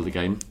control of the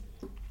game.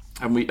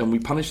 And we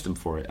punished them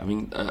for it. I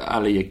mean,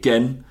 Ali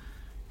again,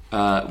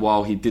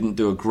 while he didn't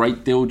do a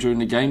great deal during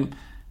the game,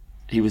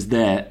 he was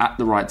there at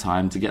the right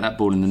time to get that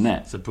ball in the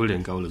net. It's a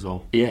brilliant goal as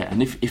well. Yeah,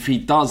 and if he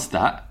does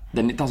that,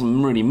 then it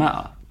doesn't really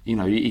matter. You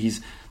know,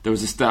 there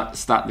was a stat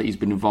that he's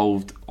been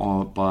involved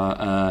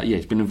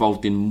he's been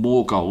involved in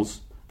more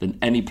goals than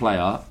any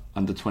player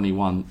under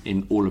 21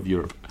 in all of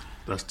Europe.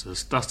 That's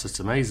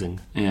just amazing.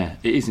 Yeah,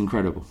 it is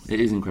incredible.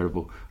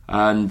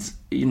 And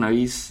you know,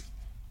 he's.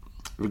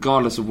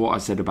 Regardless of what I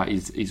said about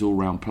his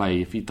all-round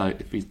play, if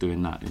he's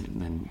doing that,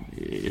 then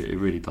it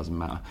really doesn't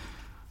matter.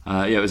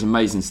 It was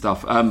amazing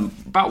stuff.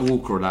 About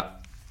Walker,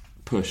 that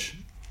push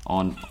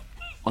on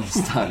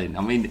Sterling.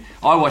 I mean,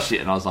 I watched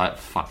it and I was like,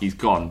 "Fuck, he's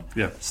gone."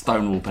 Yeah.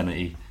 Stonewall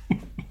penalty.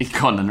 He's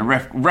gone, and the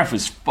ref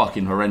was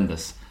fucking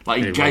horrendous.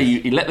 Like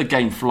he let the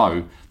game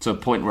flow to a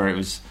point where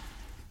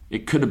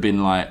it could have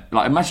been like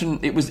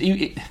imagine it was.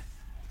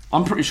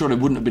 I'm pretty sure there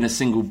wouldn't have been a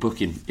single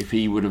booking if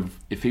he would have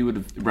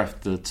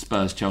reffed the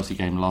Spurs Chelsea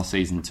game last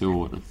season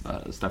to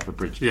Stamford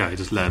Bridge. Yeah, he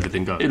just let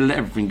everything go. It let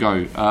everything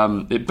go.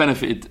 It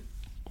benefited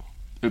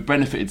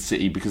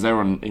City because they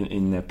were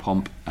in their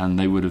pomp,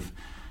 and it would have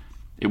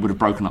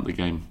broken up the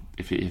game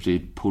if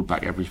he'd pulled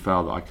back every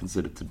foul that I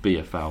considered to be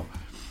a foul.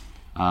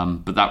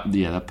 But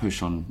that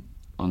push on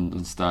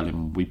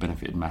Sterling, we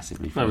benefited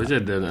massively from. No, we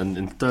did,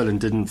 and Sterling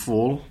didn't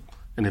fall,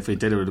 and if he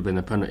did, it would have been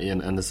a penalty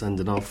and a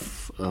sending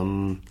off.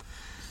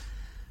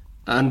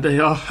 And they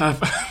have.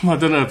 I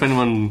don't know if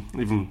anyone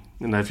even,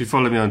 if you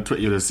follow me on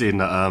Twitter, you'll have seen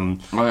that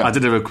I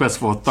did a request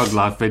for a Thug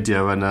Life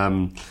video,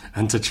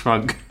 and to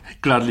Trunk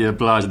gladly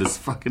obliged. It's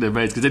fucking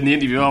amazing, because in the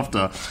interview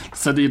after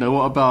said,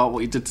 what about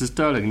what you did to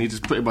Sterling, and he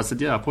just pretty much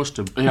said, I pushed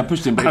him. Yeah, I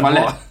pushed him, but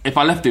if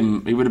I left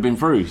him, he would have been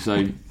through.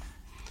 So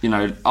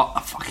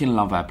I fucking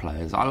love our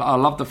players. I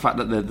love the fact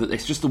that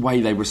it's just the way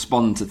they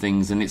respond to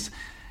things, and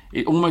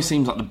it almost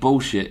seems like the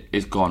bullshit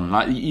is gone.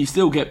 Like, you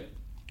still get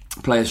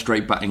players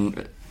straight batting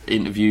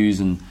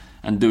interviews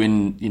and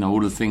doing all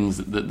the things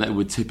that they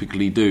would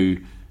typically do,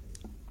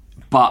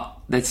 but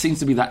there seems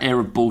to be that air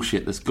of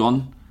bullshit that's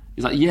gone.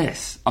 It's like,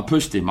 yes, I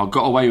pushed him, I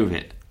got away with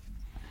it,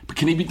 but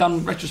can he be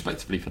done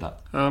retrospectively for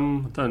that? I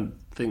don't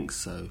think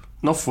so.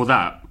 Not for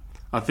that.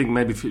 I think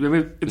maybe if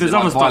there's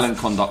like other violent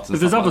stuff, conduct, if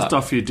there's other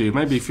stuff you do,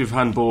 maybe if you've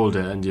handballed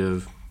it and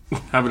you're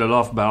having a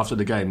laugh about after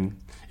the game,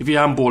 if you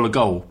handball a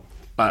goal,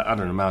 I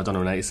don't know,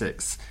 Maradona in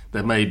 '86,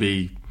 then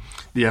maybe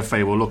the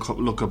FA will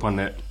look up on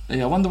it.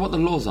 Yeah, I wonder what the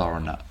laws are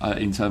on that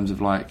in terms of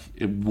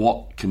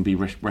what can be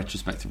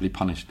retrospectively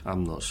punished.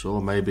 I'm not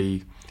sure.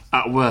 Maybe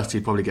at worst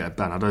he'd probably get a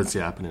ban. I don't see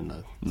it happening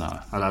though. No,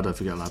 I don't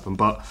think it'll happen.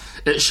 But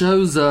it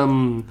shows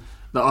that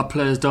our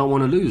players don't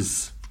want to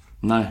lose.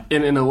 No,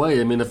 in a way.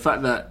 I mean, the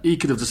fact that he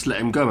could have just let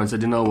him go and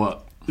said, "You know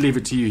what, leave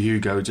it to you,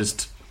 Hugo.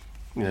 Just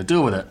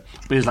deal with it."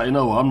 But he's like, "You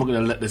know what, I'm not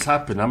going to let this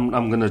happen. I'm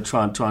going to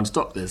try and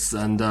stop this."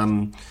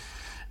 And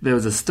there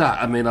was a stat.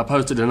 I mean, I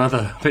posted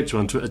another picture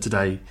on Twitter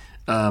today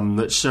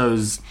that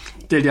shows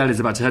Dele Alli's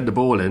about to head the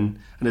ball in,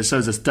 and it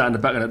shows a stat in the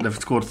back that they've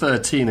scored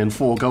 13 in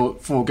four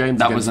games.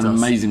 That was an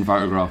amazing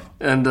photograph.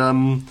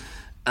 And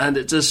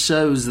it just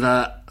shows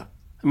that.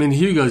 I mean,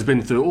 Hugo's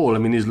been through it all. I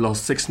mean, he's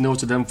lost 6-0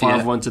 to them,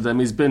 5-1 to them.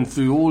 He's been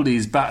through all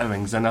these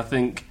batterings, and I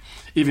think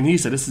even he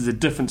said this is a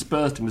different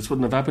Spurs team. This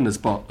wouldn't have happened as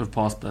part of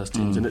past Spurs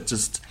teams, and it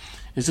just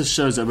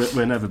shows that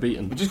we're never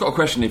beaten. We've just got a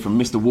question here from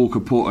Mr. Walker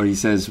Porter. He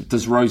says,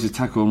 does Rose's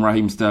tackle and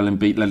Raheem Sterling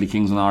beat Ledley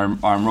Kings on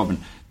Iron Robin?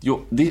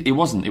 It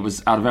wasn't. It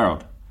was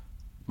Alderweireld.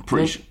 I'm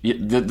pretty sure.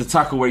 The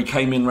tackle where he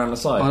came in round the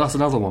side. Oh, that's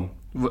another one.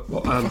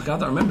 I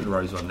don't remember the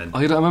Rose one then. Oh,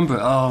 you don't remember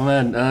it? Oh,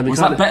 man. Was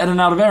that better than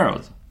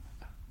Alderweireld?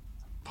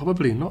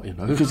 Probably not, you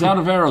know. Because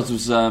Alderweireld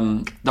was that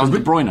was De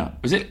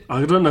Bruyne, was it?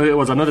 I don't know who it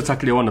was. I know the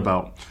tackle you're on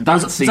about.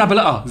 That's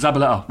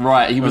Zabaleta.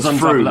 Right, he was on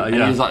through, Zabaleta, and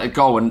he was like a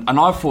goal, and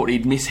I thought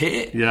he'd mishit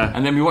it. Yeah.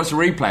 And then we watched the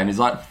replay, and he's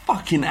like,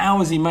 "Fucking how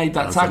has he made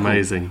that tackle?"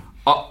 Amazing.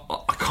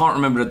 I can't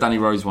remember the Danny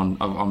Rose one.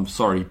 I'm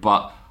sorry,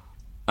 but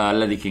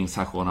Leddy King's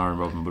tackle on Aaron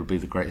Robben would be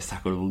the greatest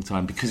tackle of all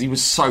time because he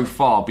was so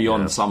far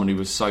beyond someone who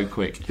was so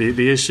quick.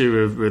 The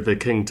issue with the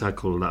King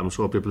tackle that I'm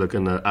sure people are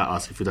going to at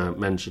us if you don't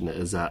mention it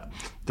is that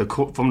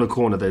from the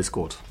corner they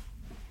scored.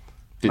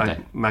 Did they?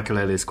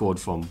 Makelele scored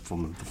from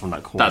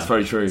that corner. That's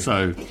very true.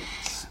 So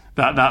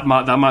that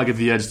might give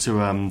the edge to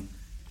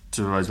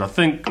Rose. But I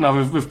think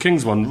with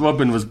King's one,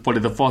 Robin was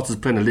probably the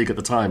fastest player in the league at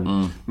the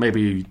time,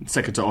 maybe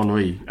second to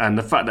Henry. And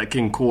the fact that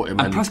King caught him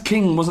and plus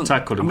King wasn't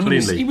tackled him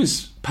cleanly. He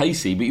was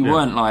pacey, but he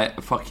weren't like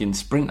a fucking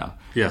sprinter.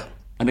 Yeah.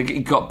 And he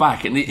got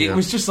back, and it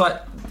was just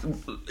like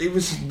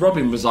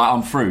Robin was like,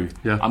 "I'm through.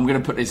 Yeah. I'm going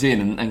to put this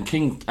in," and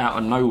King out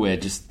of nowhere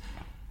just.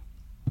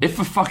 If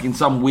for fucking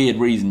some weird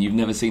reason you've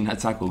never seen that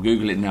tackle,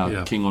 Google it now.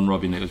 Yeah. King on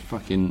Robin, it was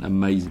fucking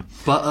amazing.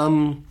 But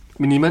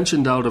you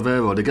mentioned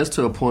Alderweireld. It gets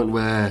to a point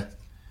where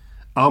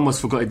I almost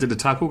forgot he did the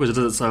tackle because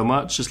he did it so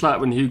much. Just like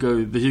when the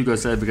Hugo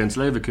save against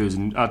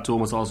Leverkusen, I had to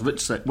almost ask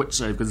which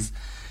save because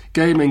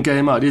game in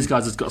game out, these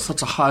guys have got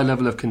such a high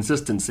level of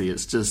consistency.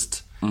 It's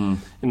just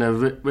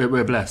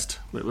we're blessed.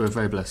 We're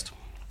very blessed.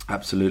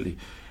 Absolutely.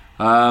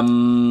 So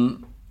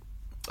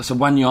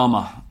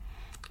Wanyama.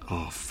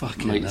 Oh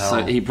fucking hell!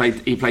 So he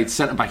played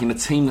centre back in a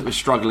team that was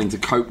struggling to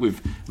cope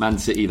with Man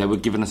City. They were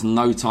giving us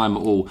no time at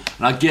all.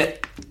 And I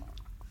get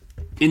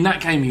in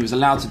that game he was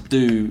allowed to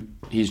do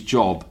his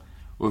job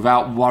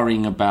without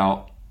worrying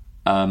about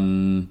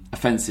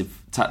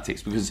offensive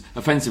tactics because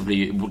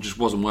offensively it just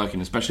wasn't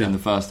working, especially in the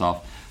first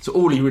half. So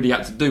all he really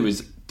had to do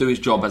was do his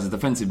job as a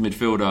defensive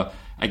midfielder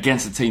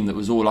against a team that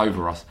was all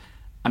over us.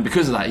 And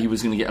because of that, he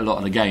was going to get a lot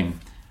of the game.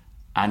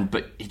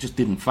 But he just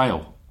didn't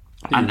fail.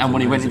 And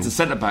when he went into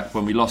centre-back,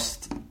 when we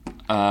lost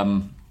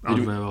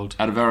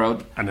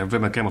Alderweireld, and then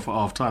Wimmer came off at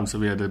half-time, so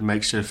we had a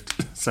makeshift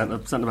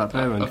centre-back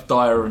pair of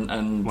Dyer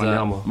and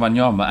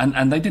Wanyama.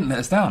 And they didn't let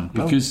us down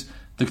because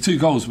the two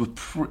goals were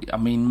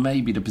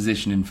maybe the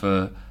positioning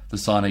for the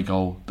Sane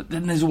goal, but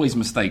then there's always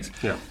mistakes.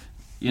 Yeah.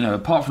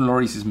 Apart from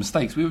Lloris's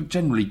mistakes, we were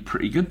generally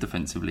pretty good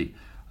defensively.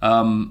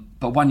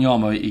 But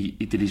Wanyama,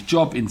 he did his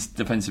job in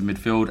defensive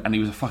midfield, and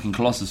he was a fucking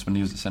colossus when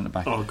he was at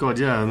centre-back. Oh, God,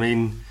 yeah,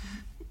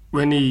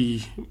 When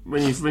he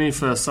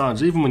first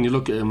signed, even when you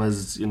look at him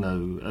as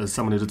as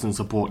someone who doesn't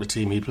support the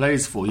team he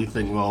plays for, you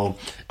think, well,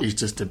 he's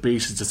just a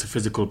beast, he's just a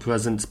physical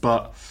presence.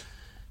 But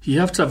you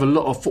have to have a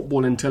lot of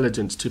football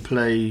intelligence to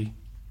play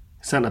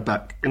centre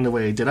back in the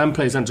way he did, and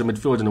play central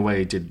midfield in the way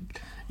he did.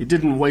 He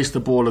didn't waste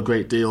the ball a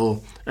great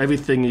deal.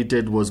 Everything he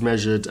did was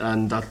measured,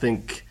 and I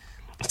think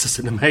it's just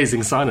an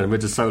amazing signing. We're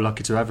just so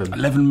lucky to have him.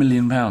 £11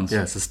 million.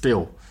 Yeah, it's a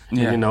steal.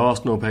 Yeah. And,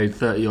 Arsenal paid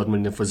 30-odd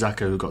million for Xhaka,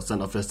 who got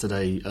sent off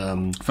yesterday.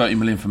 30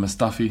 million for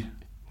Mustafi.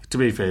 To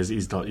be fair,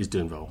 he's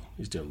doing well.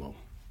 He's doing well.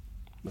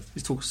 He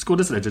scored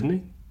yesterday, didn't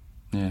he?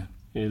 Yeah.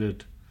 He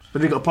did.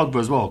 But he got Pogba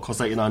as well,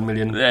 cost 89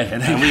 million. Yeah,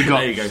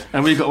 there you go.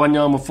 And we got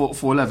Wanyama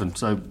for 11.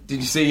 So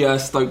did you see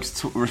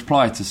Stokes'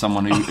 reply to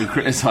someone who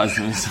criticised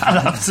him?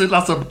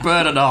 That's a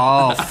bird and a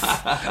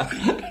half.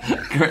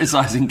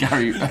 Criticising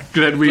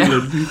Glenn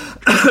Whelan.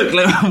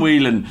 Glenn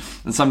Whelan.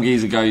 And some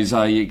geezer goes,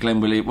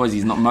 Glenn Whelan,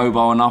 he's not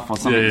mobile enough or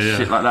something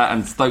shit like that.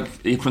 And Stokes,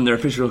 from their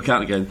official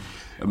account again,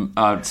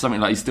 something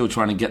like he's still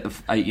trying to get the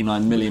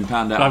 £89 million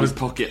out of his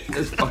pocket.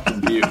 It's fucking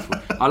beautiful.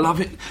 I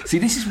love it. See,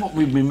 this is what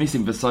we've been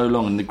missing for so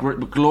long, and the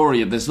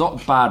glory of there's a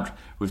lot bad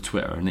with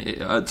Twitter, and it,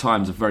 at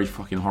times a very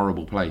fucking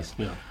horrible place.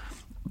 Yeah.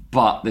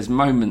 But there's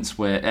moments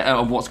where,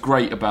 and what's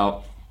great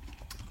about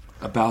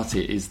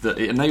it is that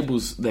it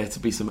enables there to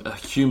be a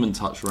human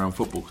touch around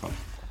football clubs.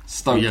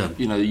 Stoke,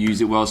 use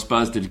it well.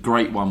 Spurs did a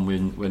great one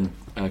when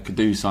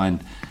Kadu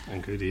signed.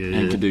 And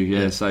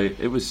Kadu, So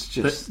it was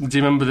just. Do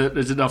you remember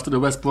that after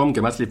the West Brom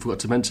game? I actually forgot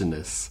to mention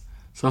this.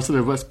 So after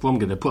the West Brom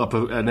game, they put up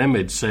an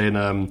image saying,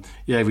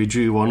 we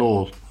drew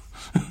 1-1.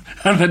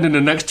 And then in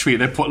the next tweet,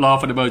 they put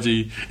laughing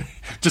emoji.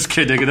 Just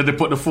kidding. And then they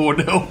put the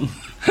 4-0.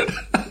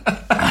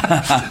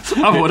 I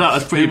thought that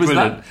was pretty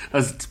brilliant.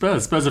 As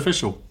Spurs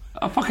official.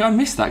 Oh, fuck, I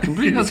missed that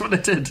completely. That's what they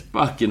did.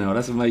 Fuck,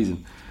 that's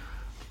amazing.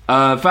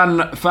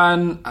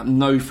 Fan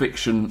no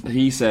fiction.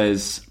 He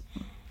says,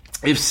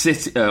 if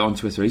City on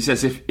Twitter, he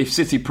says if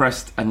City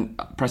pressed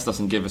us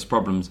and gave us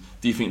problems,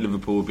 do you think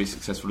Liverpool will be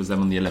successful as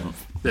them on the 11th?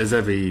 There's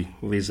every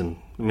reason.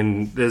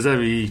 There's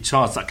every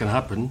chance that can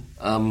happen.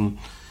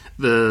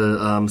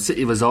 The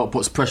City result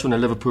puts pressure on the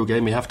Liverpool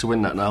game. We have to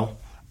win that now.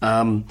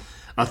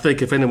 I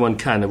think if anyone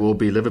can, it will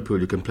be Liverpool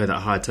who can play that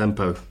high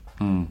tempo.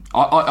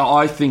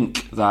 I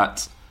think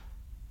that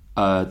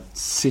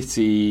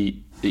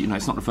City,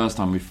 it's not the first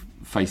time we've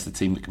faced a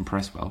team that can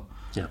press well.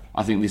 Yeah.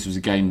 I think this was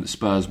a game that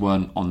Spurs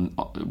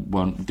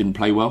didn't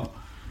play well.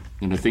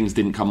 Things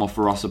didn't come off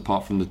for us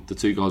apart from the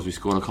two goals we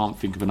scored. I can't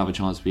think of another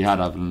chance we had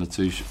other than the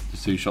two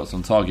shots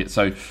on target.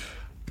 So,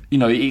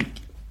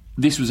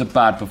 this was a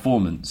bad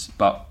performance,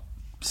 but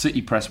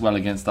City pressed well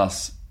against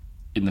us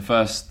in the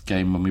first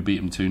game when we beat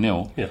them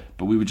 2-0,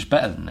 but we were just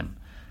better than them.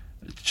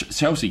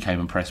 Chelsea came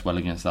and pressed well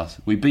against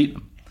us. We beat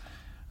them.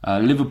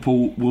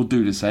 Liverpool will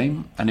do the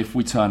same, and if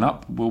we turn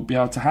up, we'll be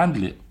able to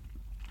handle it.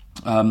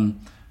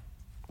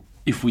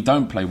 If we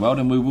don't play well,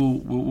 then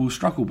we'll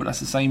struggle. But that's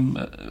the same.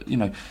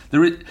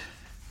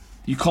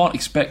 You can't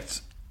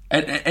expect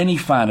any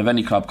fan of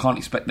any club can't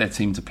expect their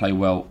team to play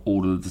well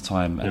all of the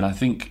time. And I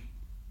think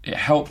it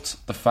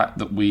helped the fact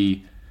that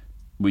we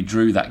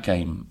drew that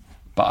game.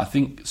 But I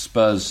think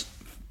Spurs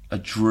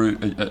drew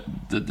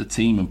the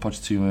team and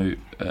Pochettino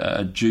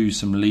are due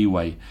some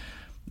leeway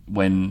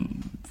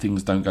when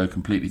things don't go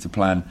completely to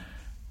plan.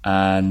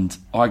 And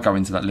I go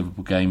into that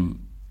Liverpool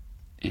game,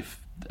 if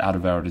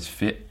Alderweireld is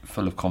fit,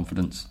 full of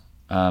confidence.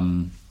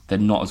 They're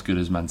not as good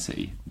as Man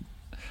City.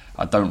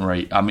 I don't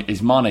rate. I mean,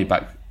 is Mane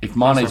back? If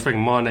Mane's, I think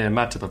Mane and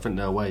Matip, I think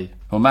they're away.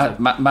 Well,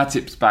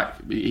 Matip's back.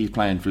 He's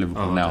playing for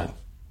Liverpool now,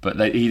 but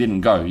he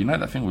didn't go. You know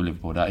that thing with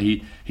Liverpool, that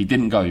he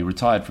didn't go. He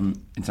retired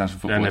from international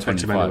football at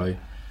 25. Anyway.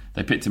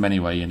 They picked him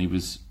anyway, and he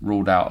was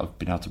ruled out of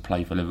being able to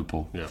play for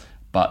Liverpool. Yeah.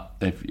 But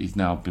he's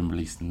now been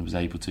released and was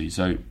able to,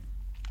 so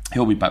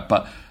he'll be back.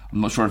 But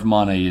I'm not sure if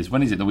Mane is.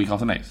 When is it? The week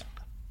after next?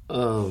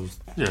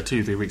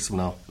 2-3 weeks from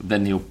now.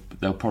 Then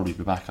they'll probably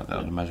be back, I'd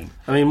imagine.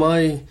 I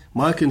mean,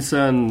 my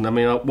concern. I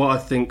mean, what I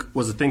think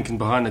was the thinking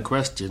behind the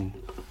question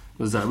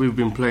was that we've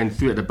been playing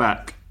three at the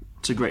back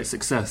to great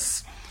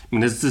success. I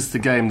mean, is this the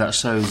game that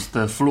shows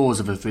the flaws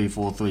of a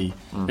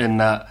 3-4-3 in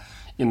that?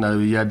 You know,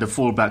 you had the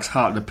fullbacks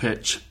high at the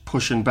pitch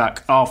pushing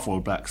back our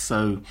fullbacks,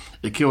 so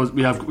it kills.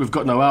 We've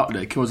got no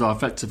outlet. It kills our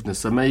effectiveness.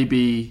 So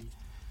maybe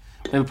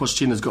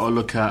Pochettino's got to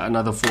look at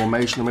another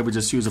formation, or maybe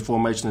just use a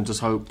formation and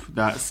just hope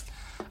that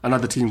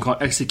another team can't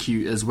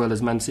execute as well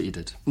as Man City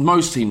did.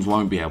 Most teams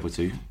won't be able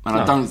to, and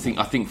no.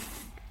 I think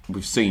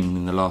we've seen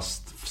in the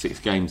last 6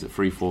 games that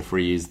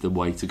 3-4-3 is the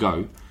way to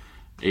go.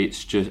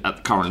 It's just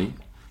currently,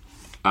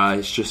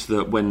 it's just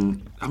that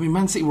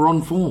Man City were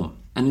on form.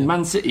 And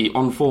Man City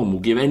on form will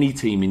give any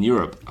team in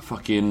Europe a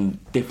fucking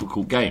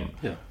difficult game.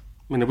 Yeah, I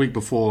mean the week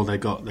before they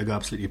got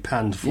absolutely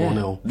panned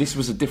 4-0. This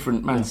was a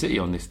different Man City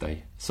on this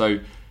day, so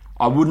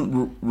I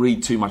wouldn't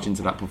read too much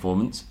into that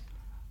performance.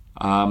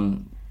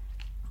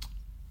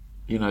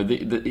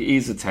 It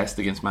is a test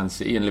against Man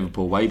City and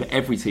Liverpool away, but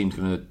every team's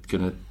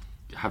gonna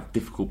have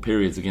difficult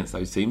periods against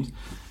those teams.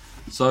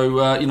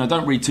 So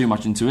don't read too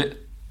much into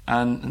it,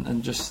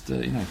 and just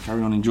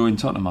carry on enjoying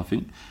Tottenham. I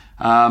think.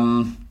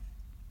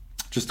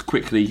 Just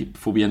quickly,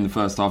 before we end the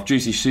first half,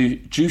 Juicy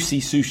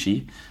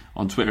Sushi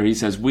on Twitter, he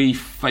says, we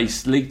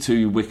faced League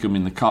 2 Wickham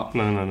in the Cup.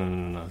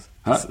 No.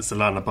 Huh? It's the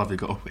line above, you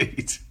got to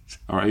wait.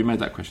 All right, who made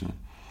that question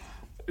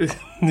then?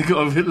 You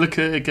got to look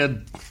at it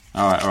again.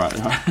 All right.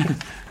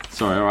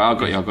 Sorry, all right,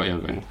 I got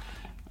you.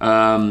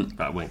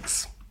 That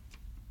Winks.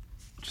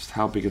 Just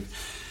how big of...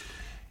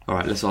 All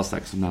right, let's ask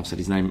that because I've now said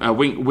his name.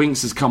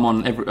 Winks has come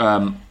on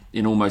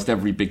in almost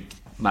every big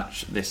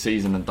match this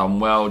season and done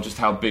well. Just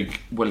how big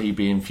will he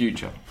be in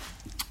future?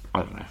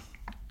 I don't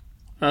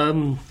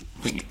know.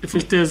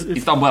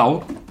 He's done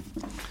well.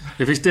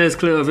 If he stays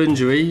clear of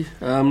injury,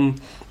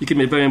 he can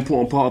be a very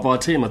important part of our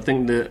team. I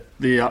think that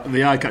the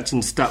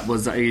eye-catching stat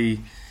was that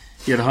he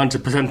had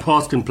 100%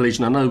 pass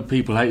completion. I know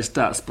people hate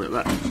stats,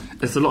 but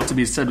there's a lot to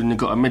be said when you've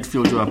got a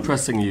midfielder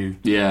pressing you.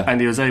 Yeah. And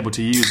he was able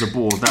to use the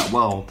ball that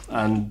well,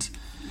 and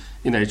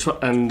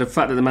and the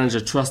fact that the manager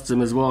trusts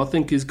him as well, I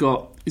think he's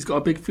got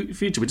a big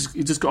future. He's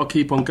just got to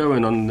keep on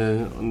going on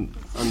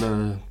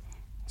the.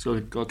 So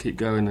we've got to keep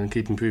going and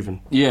keep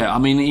improving. Yeah, I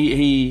mean,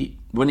 he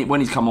when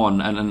he's come on,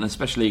 and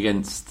especially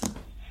against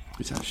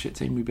who's that shit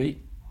team we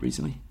beat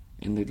recently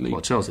in the league?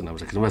 What, Chelsea? No,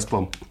 was it West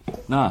Brom?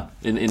 Nah,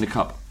 in the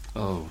cup.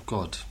 Oh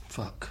God,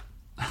 fuck!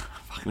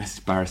 Fucking that's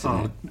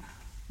embarrassing.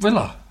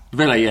 Villa,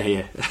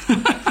 yeah.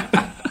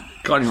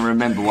 Can't even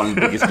remember one of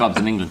the biggest clubs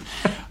in England.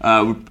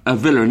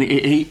 Villa, and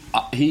he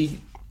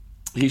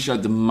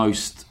showed the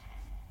most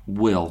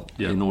will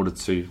in order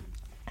to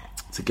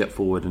get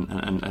forward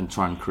and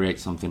try and create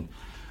something.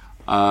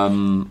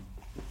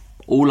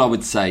 All I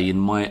would say, in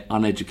my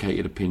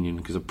uneducated opinion,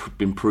 because I've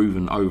been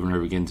proven over and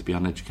over again to be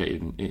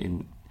uneducated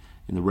in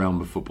the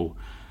realm of football,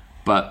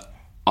 but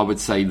I would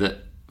say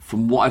that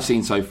from what I've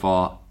seen so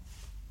far,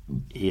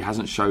 he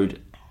hasn't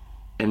showed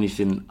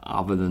anything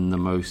other than the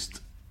most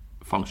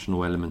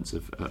functional elements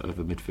of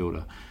a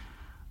midfielder.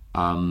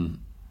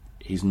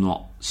 He's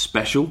not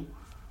special,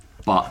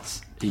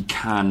 but he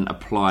can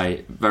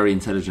apply very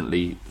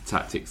intelligently the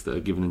tactics that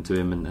are given to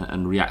him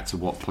and react to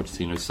what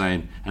Pochettino's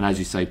saying. And as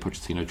you say,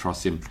 Pochettino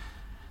trusts him.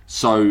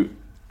 So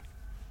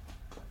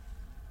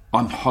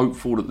I'm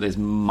hopeful that there's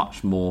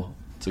much more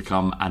to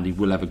come and he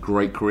will have a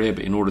great career.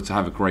 But in order to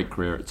have a great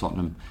career at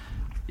Tottenham,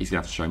 he's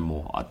going to have to show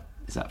more.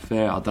 Is that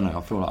fair? I don't know.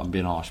 I feel like I'm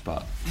being harsh,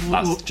 but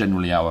that's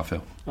generally how I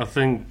feel. I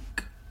think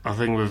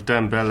with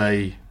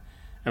Dembele...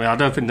 I mean, I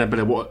don't think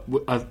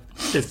Dembele...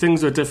 if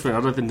things were different,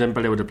 I don't think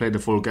Dembele would have played the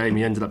full game.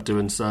 He ended up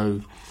doing so.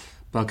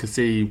 But I could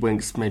see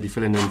Winks maybe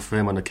filling in for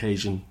him on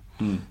occasion.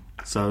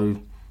 So,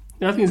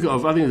 I think he's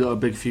got a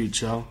big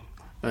future.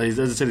 As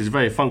I said, he's a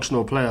very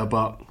functional player,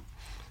 but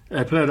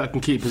A player that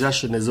can keep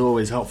possession is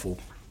always helpful.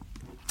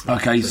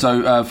 Okay,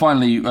 so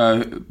finally,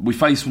 we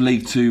face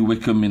League 2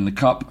 Wycombe in the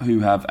Cup,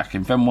 who have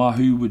Akinfenwa.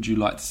 Who would you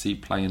like to see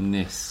playing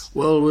this?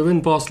 Well, we're in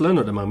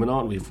Barcelona at the moment,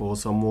 aren't we, for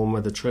some warm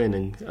weather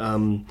training.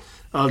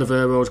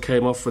 Alderweireld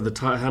came off with a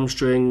tight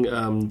hamstring.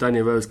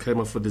 Danny Rose came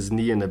off with his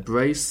knee in a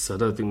brace. I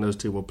don't think those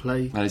two will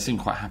play. Well, they seemed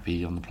quite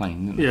happy on the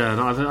plane, didn't they?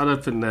 Yeah, I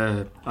don't think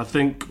they're... I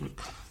think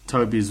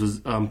Toby's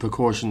was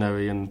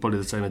precautionary and probably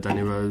the same with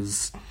Danny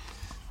Rose.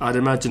 I'd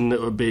imagine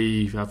it would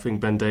be... I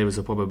think Ben Davies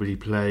will probably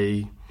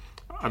play...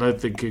 I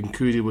don't think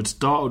Nkudi would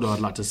start, although I'd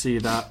like to see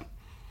that.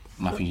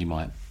 I think he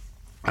might.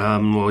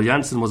 Well,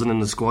 Janssen wasn't in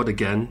the squad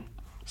again,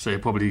 so he'll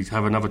probably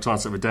have another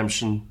chance at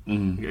redemption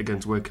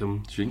against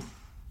Wycombe. Do you think?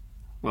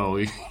 Well,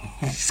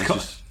 he's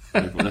got...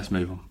 Let's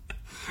move on.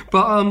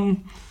 But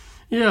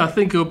yeah, I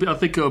think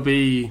it'll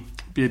be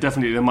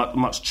definitely a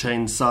much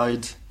changed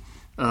side.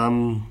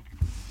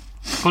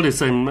 Probably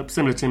the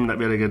similar team that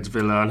we had against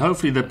Villa, and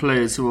hopefully the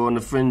players who are on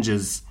the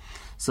fringes.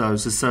 So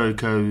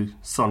Sissoko,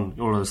 Son,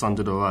 although Son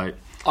did all right.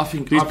 I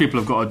think these people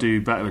have got to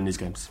do better in these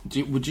games.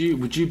 Would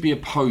you be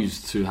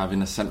opposed to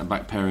having a centre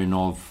back pairing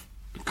of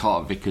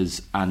Carter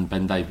Vickers and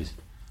Ben Davies?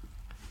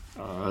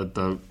 I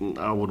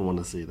wouldn't want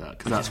to see that.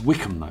 Because that's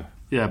Wycombe, though.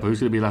 Yeah, but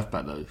who's going to be left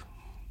back though?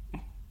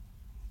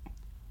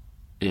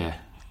 Yeah.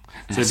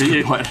 So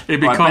it'd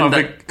be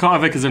Carter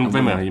Vickers and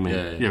Vimmer, you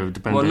mean? Yeah.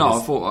 Well, no, I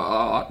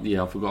thought.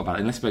 I forgot about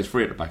it. Unless he plays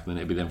three at the back, then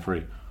it'd be them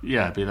three.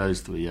 Yeah, it'd be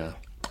those three. Yeah.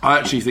 I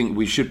actually think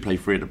we should play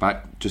three at the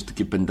back just to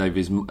give Ben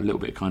Davies a little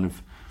bit of kind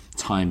of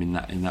time in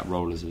that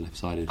role as a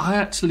left-sided. I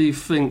actually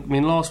think... I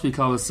mean, last week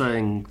I was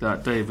saying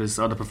that Davies,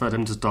 I'd have preferred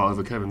him to start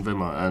over Kevin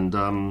Vimmer, and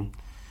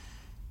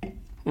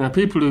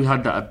people who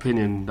had that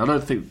opinion, I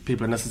don't think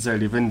people are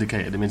necessarily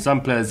vindicated. I mean,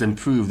 some players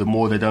improve the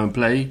more they don't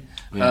play.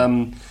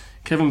 Yeah.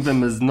 Kevin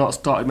Vimmer's not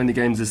started many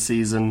games this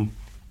season.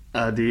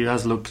 He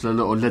has looked a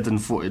little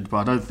leaden-footed, but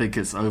I don't think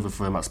it's over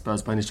for him at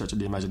Spurs by any stretch of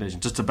the imagination.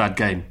 Just a bad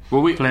game.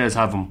 Well, players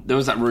have them. There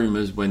was that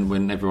rumours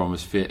when everyone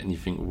was fit, and you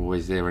think, well,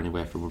 is there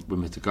anywhere for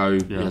Wimmer to go?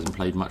 Yeah. He hasn't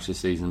played much this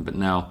season, but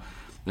now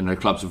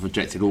clubs have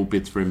rejected all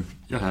bids for him.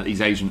 Yeah.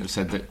 His agent have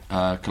said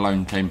that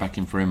Cologne came back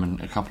in for him,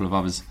 and a couple of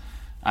others,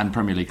 and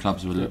Premier League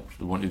clubs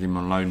wanted him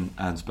on loan,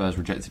 and Spurs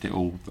rejected it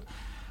all. But,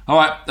 all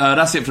right,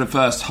 that's it for the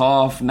first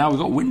half. Now we've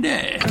got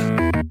Windy.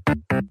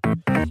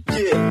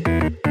 Yeah.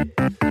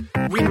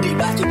 Windy,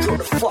 about to drop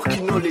the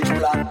fucking knowledge,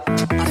 blood.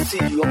 I see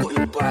you, I got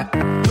your back.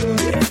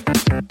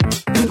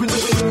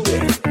 Windy.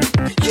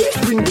 Yes,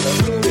 windy.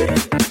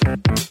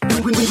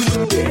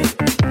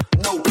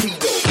 No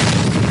pedo.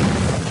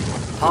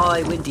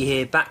 Hi, Windy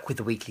here, back with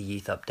the weekly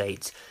youth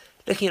update.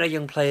 Looking at our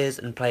young players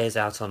and players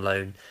out on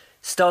loan.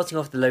 Starting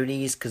off the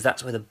loanees, because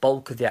that's where the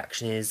bulk of the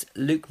action is.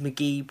 Luke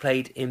McGee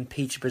played in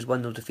Peterborough's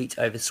 1-0 defeat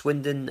over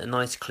Swindon. A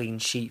nice clean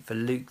sheet for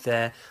Luke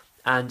there.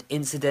 And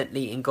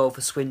incidentally, in goal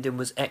for Swindon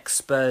was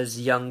ex-Spurs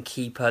young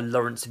keeper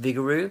Lawrence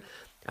Vigouroux,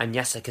 and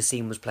Yasser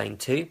Kassim was playing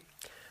too.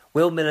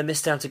 Will Miller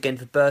missed out again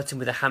for Burton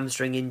with a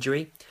hamstring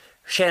injury.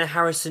 Shane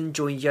Harrison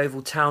joined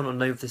Yeovil Town on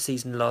loan for the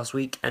season last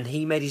week, and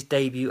he made his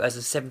debut as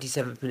a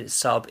 77th minute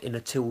sub in a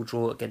 2-2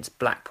 draw against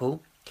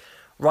Blackpool.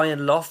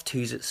 Ryan Loft,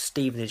 who's at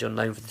Stevenage on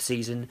loan for the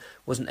season,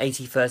 was an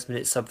 81st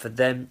minute sub for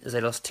them as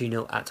they lost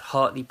 2-0 at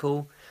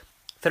Hartlepool.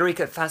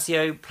 Federico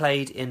Fazio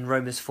played in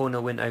Roma's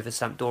 4-0 win over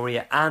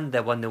Sampdoria and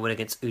their 1-0 win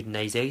against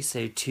Udinese,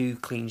 so 2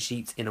 clean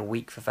sheets in a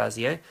week for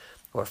Fazio,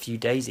 or a few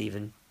days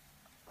even.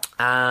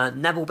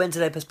 Nabil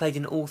Bentaleb has played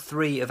in all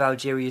 3 of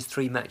Algeria's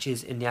 3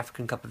 matches in the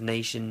African Cup of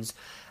Nations,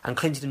 and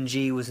Clinton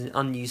G was an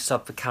unused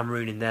sub for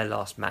Cameroon in their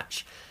last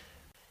match.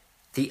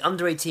 The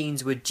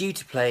under-18s were due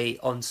to play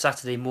on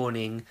Saturday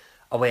morning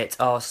away at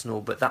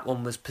Arsenal, but that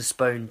one was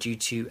postponed due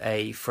to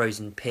a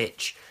frozen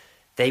pitch.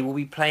 They will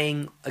be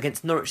playing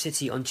against Norwich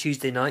City on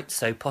Tuesday night,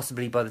 so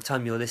possibly by the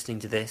time you're listening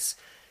to this,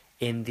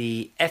 in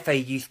the FA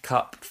Youth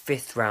Cup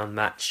 5th round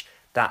match.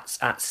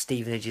 That's at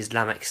Stevenage's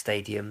Lamex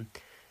Stadium.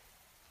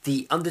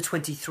 The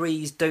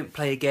under-23s don't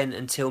play again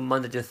until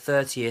Monday the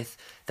 30th.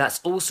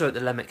 That's also at the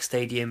Lamex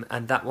Stadium,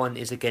 and that one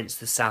is against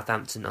the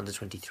Southampton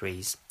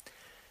under-23s.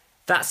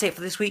 That's it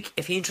for this week.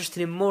 If you're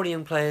interested in more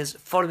young players,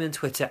 follow me on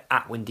Twitter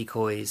at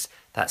WindyCoys.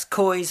 That's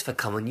Coys for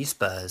Come On You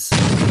Spurs.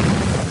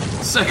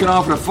 Second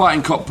half of the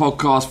Fighting Cock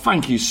podcast.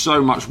 Thank you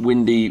so much,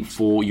 Windy,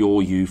 for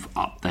your youth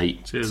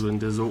update. Cheers,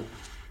 Windizzle.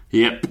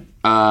 Yep.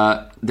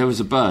 There was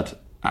a bird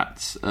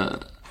at...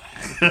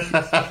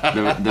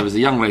 there was a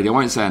young lady, I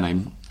won't say her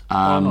name.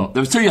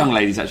 There was 2 young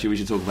ladies, actually, we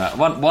should talk about.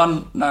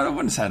 One no, I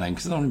wouldn't say her name,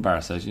 because I don't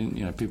embarrass her.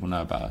 People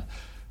know about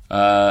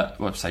her.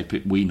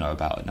 We know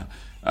about her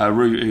now.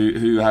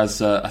 Who has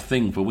a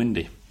thing for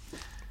Windy.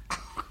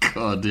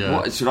 God, yeah.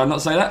 What, should I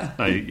not say that?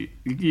 No,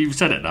 you've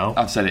said it now.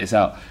 I've said it, it's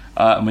out.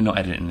 And we're not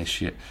editing this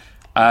shit.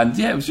 And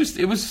yeah, I thought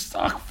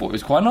it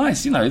was quite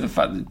nice, the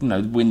fact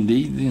that,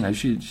 Windy,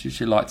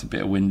 she liked a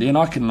bit of Windy, and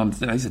I can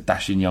understand, he's a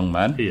dashing young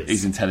man. He is.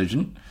 He's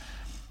intelligent.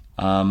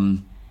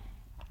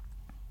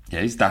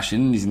 He's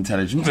dashing, he's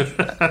intelligent.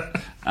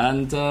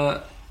 And,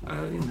 so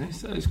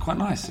it's quite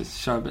nice to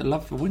show a bit of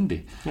love for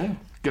Windy. Yeah,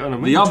 get on a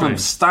The other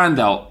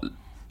standout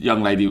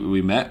young lady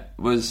we met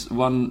was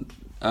one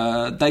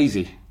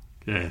Daisy.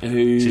 Yeah,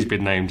 who she's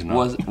been named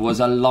now. Was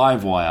a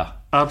live wire.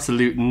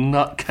 Absolute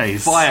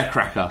nutcase.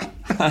 Firecracker.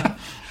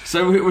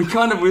 So we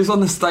was on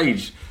the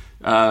stage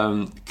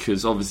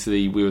because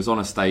obviously we was on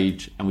a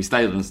stage and we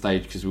stayed on the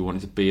stage because we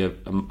wanted to be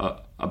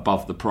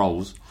above the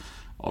proles.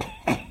 Oh,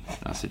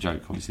 that's a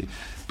joke, obviously.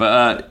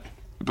 But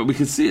we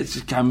could see it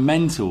just going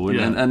mental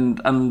and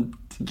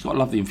you got to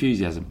love the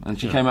enthusiasm. And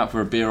she came out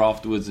for a beer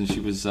afterwards and she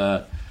was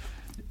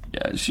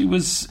she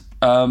was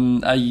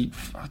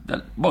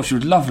she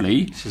was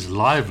lovely. She's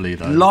lively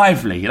though.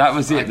 Lively, that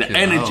was it. The Fucking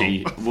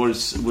energy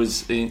was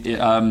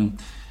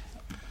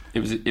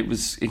it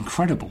was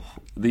incredible.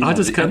 I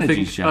just kept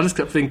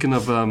thinking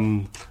of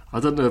I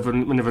don't know if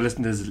any of our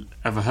listeners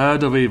ever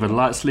heard of even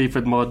like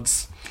Sleaford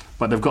Mods,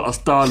 but they've got a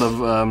style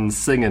of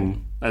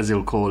singing, as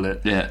you'll call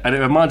it. Yeah. And it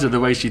reminds you of the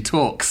way she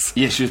talks.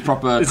 Yeah, she was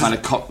proper kind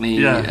of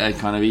Cockney,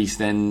 kind of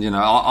East End, you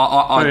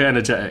know. Very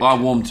energetic. I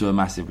warmed to her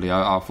massively.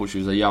 I thought she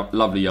was a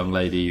lovely young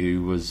lady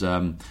who was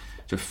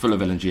just full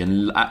of energy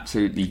and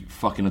absolutely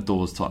fucking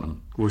adores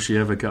Tottenham. Will she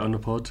ever get on the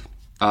pod?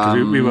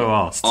 We were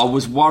asked. I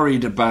was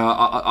worried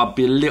about... I'd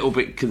be a little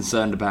bit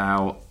concerned about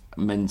how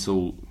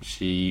mental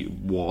she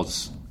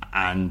was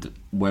and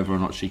whether or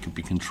not she could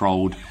be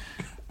controlled.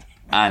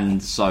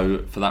 And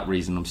so, for that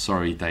reason, I'm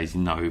sorry, Daisy,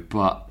 no.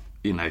 But,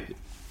 you know,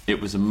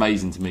 it was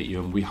amazing to meet you,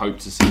 and we hope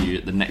to see you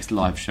at the next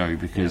live show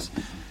because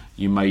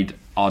you made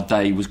our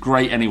day was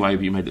great anyway,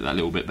 but you made it that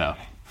little bit better.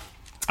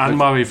 And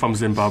Murray from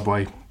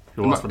Zimbabwe,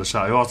 who asked for the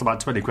show. He asked about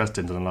 20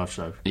 questions on the live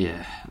show.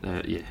 Yeah,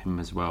 him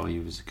as well. He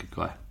was a good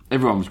guy.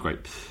 Everyone was great.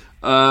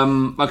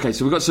 Okay,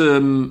 so we've got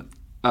some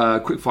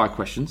quick fire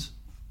questions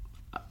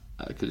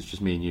because it's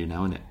just me and you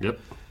now, isn't it? Yep.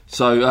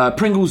 So,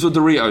 Pringles or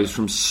Doritos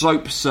from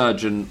Soap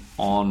Surgeon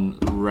on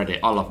Reddit.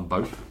 I love them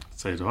both.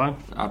 So do I.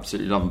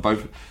 Absolutely love them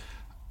both.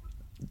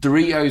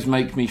 Doritos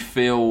make me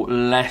feel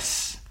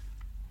less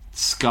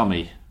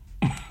scummy.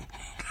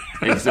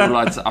 I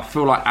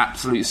feel like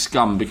absolute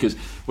scum because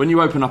when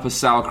you open up a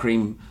sour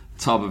cream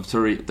tub of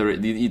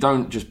Doritos, you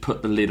don't just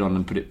put the lid on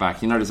and put it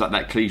back. You know, there's like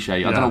that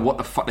cliche. I don't know what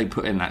the fuck they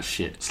put in that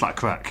shit. It's like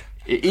crack.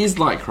 It is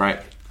like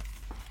crack.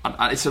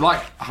 It's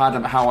like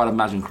how I'd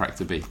imagine crack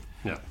to be.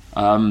 Yeah.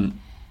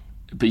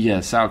 But yeah,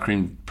 sour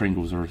cream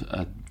Pringles are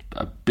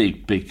a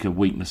big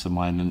weakness of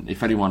mine, and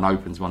if anyone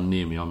opens one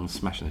near me, I'm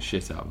smashing the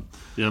shit out of them.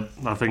 Yep,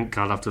 I think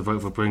I'll have to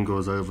vote for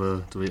Pringles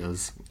over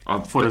Doritos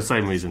for the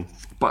same reason.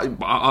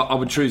 But I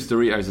would choose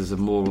Doritos as a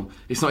more...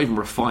 It's not even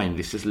refined,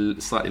 it's just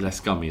slightly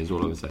less gummy is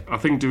all I would say. I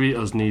think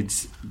Doritos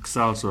needs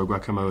salsa or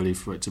guacamole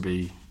for it to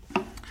be...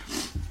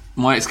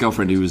 My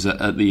ex-girlfriend who was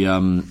at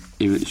the...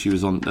 she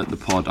was on at the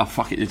pod. I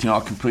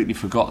completely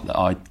forgot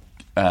that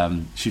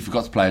she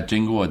forgot to play a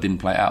jingle. I didn't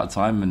play it out of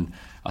time, and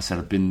I said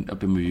I've been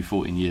with you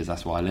 14 years.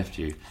 That's why I left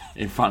you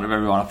in front of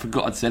everyone. I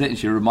forgot I'd said it, and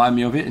she reminded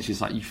me of it. And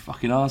she's like, "You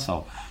fucking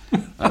arsehole."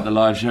 At the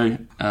live show,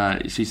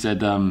 she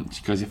said,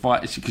 "She goes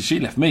because she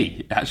left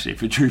me actually,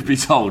 for truth be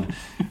told."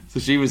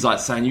 So she was like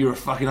saying, "You're a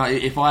fucking."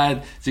 If I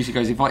had, so she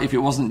goes, if it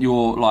wasn't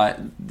your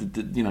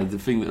the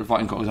thing that the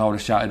fighting cock was, I would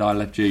have shouted, "I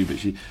left you." But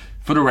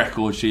for the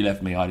record, she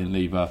left me. I didn't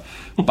leave her.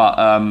 But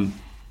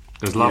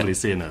it was lovely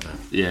seeing her there.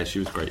 Yeah, she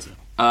was great.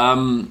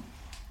 I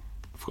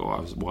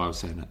forgot why I was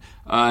saying that.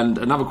 And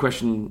another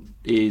question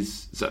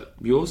is that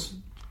yours?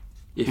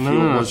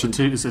 No.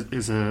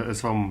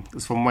 It's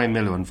from Wayne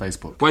Miller on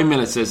Facebook. Wayne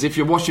Miller says, if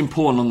you're watching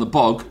porn on the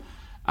bog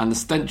and the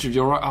stench of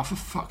your for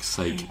fuck's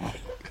sake,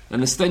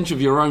 and the stench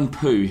of your own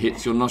poo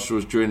hits your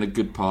nostrils during a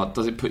good part,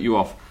 does it put you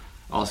off?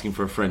 Asking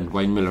for a friend.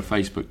 Wayne Miller,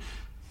 Facebook.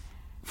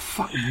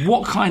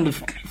 What kind of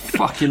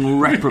fucking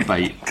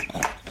reprobate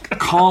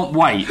can't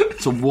wait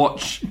to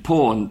watch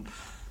porn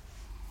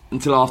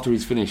until after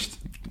he's finished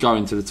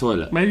going to the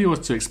toilet? Maybe he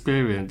wants to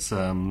experience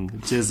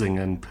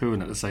jizzing and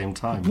pooing at the same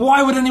time.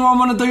 Why would anyone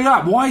want to do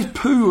that? Why is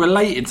poo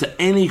related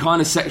to any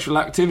kind of sexual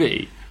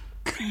activity?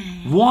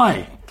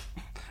 Why?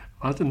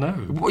 I don't know.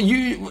 What,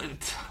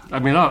 I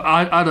mean,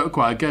 I don't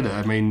quite get it.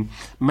 I mean,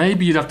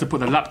 maybe you'd have to put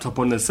the laptop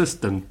on the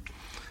system.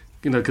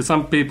 You know, because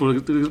some people...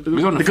 He's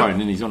on the phone,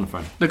 isn't he? He's on the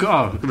phone. They've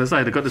got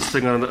this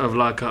thing of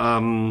like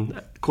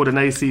called an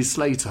AC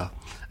Slater.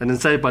 And then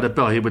Saved by the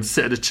Bell, he would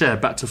sit at a chair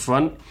back to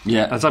front.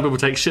 Yeah. And some people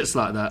take shits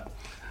like that.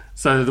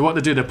 So what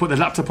they do, they put the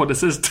laptop on the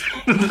system,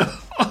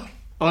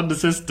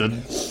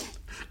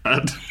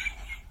 and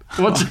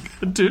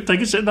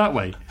take a shit that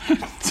way.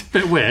 It's a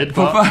bit weird,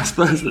 but...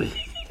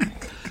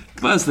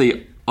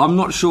 Firstly, I'm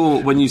not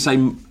sure when you say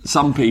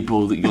some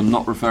people that you're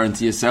not referring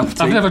to yourself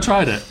to. I've never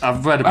tried it.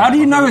 I've read about it. How do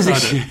you know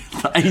this shit?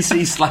 The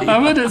AC Slater. I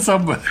read it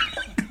somewhere.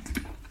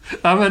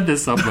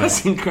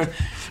 That's incredible.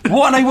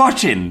 What are they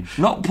watching?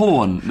 Not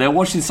porn. They're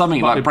watching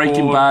something like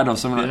Breaking Bad or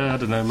something like that. Yeah, I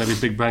don't know. Maybe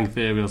Big Bang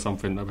Theory or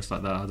something. Like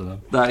that. I don't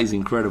know. That is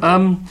incredible.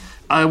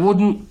 I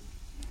wouldn't...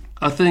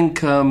 I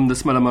think the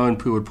smell of my own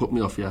poo would put me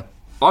off, yeah.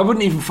 I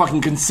wouldn't even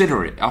fucking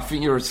consider it. I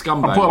think you're a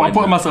scumbag. I'm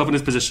putting myself in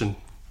this position.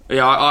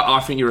 Yeah, I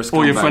think you're a scumbag.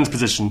 Or your friend's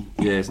position.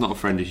 Yeah, it's not a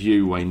friend, it's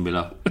you, Wayne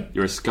Miller.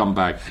 You're a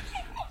scumbag.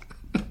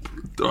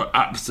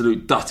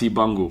 Absolute dutty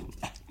bungle.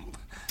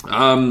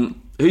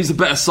 Who's the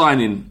better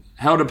signing,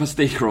 Helder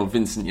Pastika or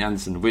Vincent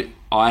Janssen?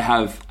 I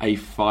have a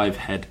 5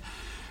 head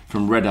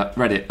from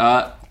Reddit.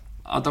 I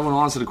don't want to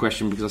answer the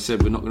question because I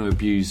said we're not going to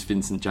abuse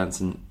Vincent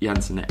Janssen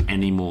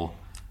anymore.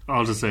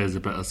 I'll just say it's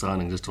a better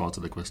signing just to answer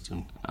the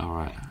question. All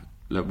right.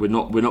 Look, we're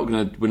not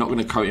going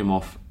to coat him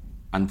off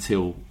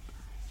until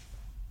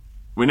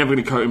we're never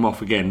going to coat him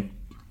off again.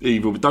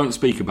 Either we don't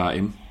speak about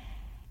him,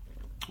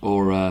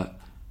 or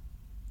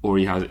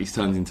he's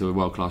turned into a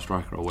world class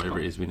striker or whatever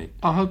it is we need.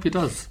 I hope he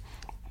does.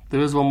 There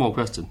is one more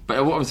question.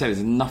 But what I'm saying is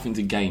there's nothing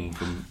to gain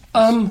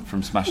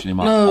from smashing him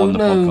up on the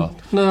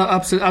podcast. No,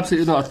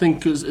 absolutely not. I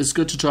think it's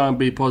good to try and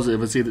be positive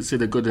and see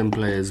the good in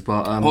players.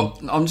 But well,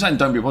 I'm saying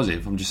don't be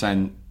positive. I'm just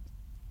saying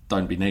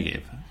don't be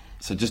negative.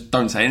 So just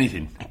don't say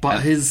anything.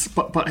 But he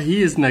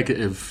is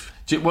negative.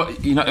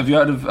 Have you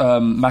heard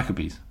of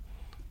Maccabees?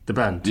 The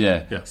band?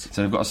 Yeah. Yes.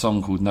 So they've got a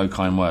song called No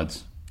Kind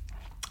Words.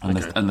 And,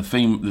 okay. the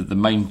theme, the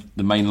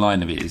main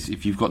line of it is,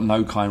 if you've got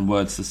no kind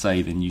words to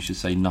say, then you should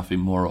say nothing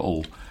more at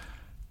all.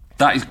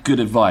 That is good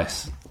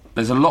advice.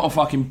 There's a lot of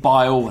fucking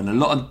bile and a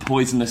lot of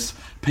poisonous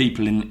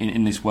people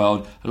in this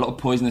world. A lot of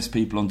poisonous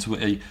people on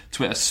Twitter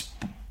just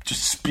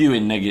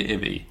spewing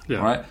negativity. Yeah.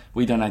 Right?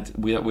 We don't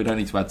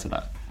need to add to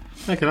that.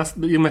 Okay,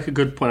 you make a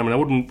good point. I mean, I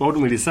wouldn't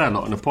really say a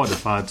lot on a pod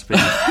if I had to be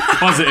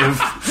positive.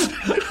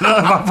 If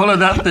I follow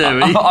that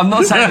theory, I'm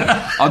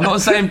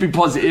not saying be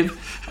positive.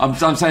 I'm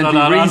saying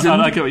be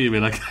reasoned. I get what you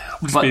mean.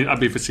 I'd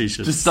be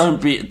facetious. Just don't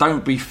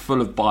be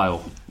full of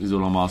bile. Is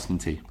all I'm asking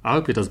to you. I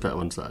hope he does better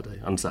on Saturday.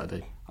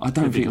 I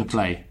don't think he'll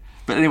play.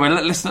 But anyway,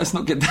 let's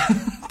not get.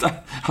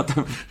 I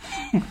don't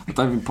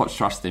think Poch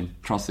trust him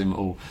at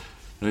all.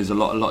 There's a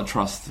lot of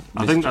trust.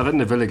 I think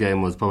the Villa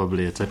game was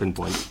probably a tipping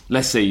point.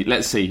 Let's see.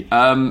 We'll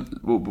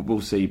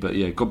see. But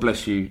yeah, God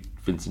bless you,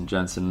 Vincent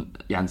Janssen,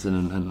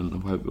 and I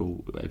hope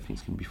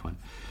everything's going to be fine.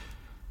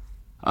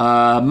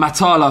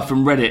 Matala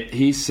from Reddit,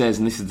 he says,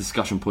 and this is a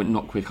discussion point,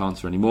 not quick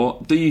answer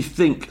anymore. Do you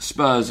think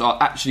Spurs are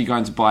actually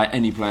going to buy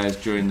any players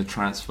during the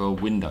transfer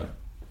window?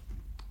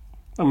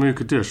 I mean, we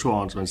could do a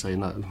short answer and say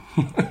no.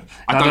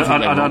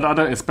 I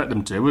don't expect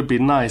them to. It would be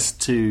nice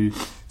to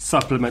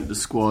supplement the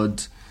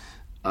squad.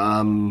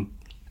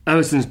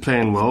 Eriksen's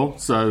playing well,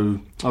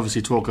 so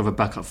obviously talk of a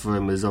backup for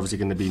him is obviously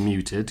going to be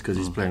muted because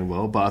he's playing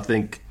well. But I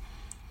think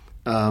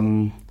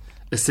a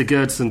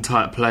Sigurdsson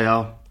type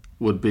player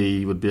would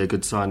be a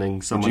good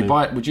signing. Would you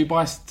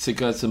buy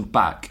Sigurdsson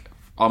back?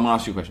 I'm going to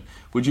ask you a question.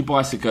 Would you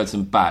buy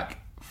Sigurdsson back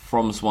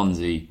from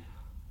Swansea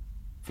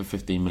for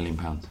 £15 million?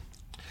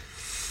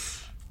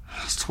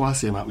 That's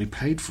twice the amount we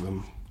paid for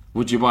him.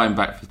 Would you buy him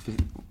back for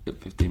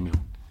 15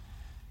 million?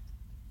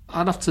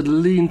 I'd have to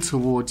lean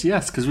towards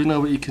yes, because we know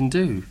what you can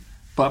do.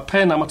 But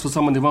paying that much for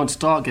someone who won't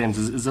start games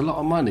is a lot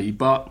of money.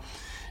 But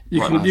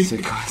you can.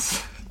 Janssen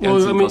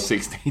got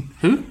 16.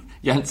 Who?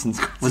 Janssen's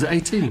got. Was it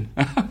 18?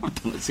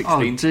 I've done it 16.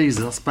 Oh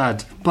Jesus, that's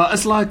bad. But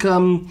it's like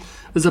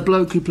there's a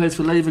bloke who plays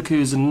for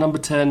Leverkusen, number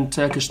 10,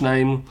 Turkish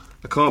name.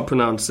 I can't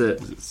pronounce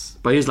it,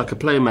 but he's like a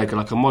playmaker,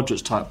 like a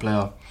Modric type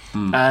player.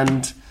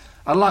 And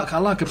I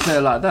like a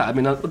player like that.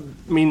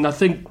 I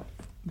think.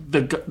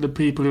 The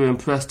people who are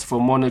impressed for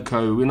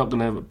Monaco, we're not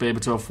going to be able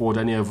to afford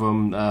any of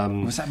them.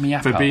 Was that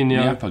Miapa?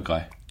 Fabinho, Miapa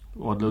guy?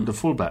 Or the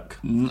fullback?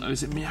 No,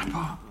 is it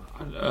Miapa?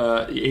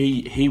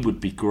 He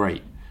would be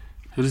great.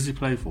 Who does he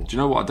play for? Do you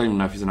know what? I don't even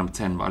know if he's a number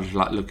 10, but I just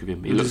like the look of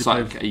him. He looks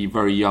like a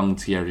very young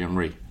Thierry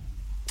Henry.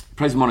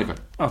 Plays for Monaco.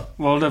 Oh,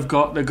 well, they've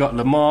got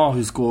Lamar,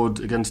 who scored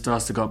against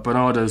us. They've got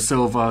Bernardo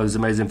Silva, who's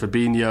amazing.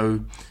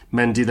 Fabinho,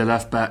 Mendy, the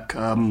left back.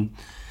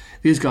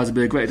 These guys would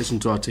be a great addition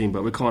to our team,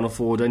 but we can't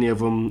afford any of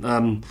them.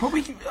 But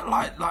we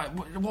what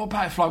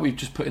about if we've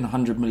just put in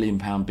 £100 million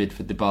bid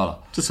for Dybala?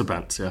 Just for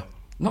Bants, yeah.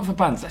 Not for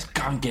Bants. Let's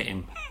go and get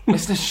him.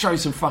 Let's show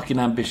some fucking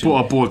ambition. Put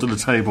our board to the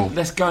table.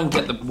 Let's go and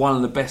get one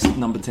of the best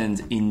number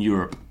 10s in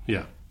Europe.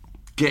 Yeah.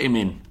 Get him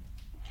in.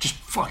 Just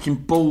fucking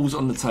balls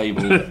on the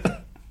table.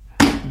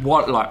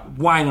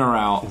 Wang her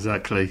out.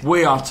 Exactly.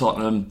 We are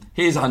Tottenham.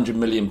 Here's £100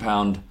 million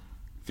for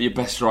your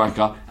best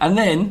striker, and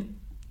then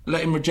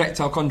let him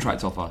reject our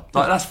contract offer.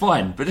 That's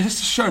fine, but just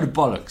to show the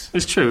bollocks.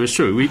 It's true.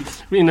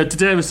 To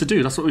dare us to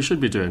do, that's what we should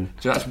be doing.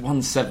 So that's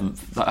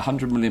 1/7. Like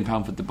 £100 million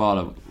for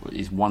Dybala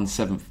is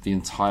 1/7 the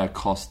entire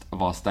cost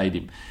of our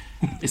stadium.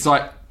 It's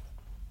like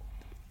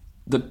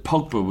the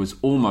Pogba was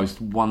almost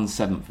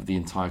 1/7 of the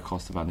entire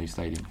cost of our new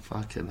stadium.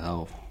 Fucking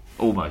hell.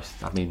 Almost.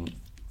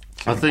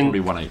 I think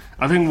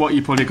what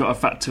you probably got to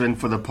factor in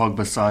for the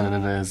Pogba signing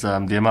is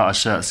the amount of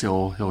shirts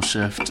he'll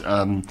shift.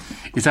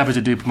 He's happy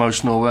to do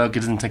promotional work. He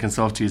doesn't take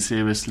himself too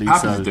seriously.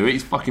 To do it.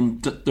 He's fucking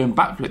doing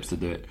backflips to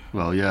do it.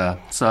 Well, yeah.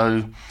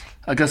 So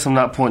I guess from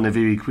that point of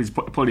view, he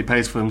probably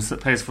pays for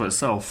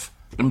itself.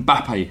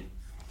 Mbappe.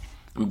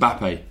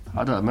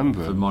 I don't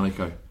remember for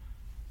Monaco.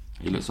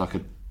 He looks like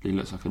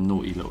a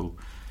naughty little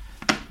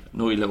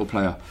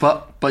player.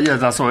 But yeah,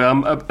 that's sorry.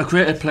 A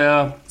creative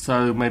player,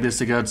 so maybe a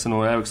Sigurdsson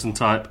or Eriksen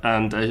type,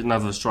 and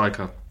another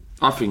striker.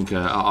 I think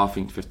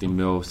 15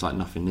 mil is like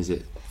nothing, is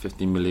it?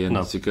 15 million.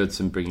 No.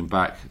 Sigurdsson, bring him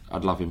back.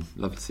 I'd love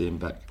to see him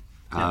back.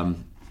 Yeah.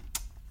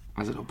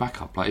 As a little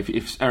backup, like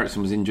if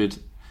Eriksen was injured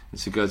and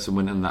Sigurdsson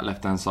went on that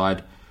left hand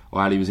side,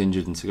 or Ali was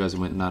injured and Segursa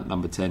went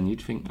number 10,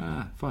 you'd think,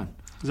 fine.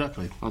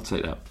 Exactly. I'll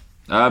take that.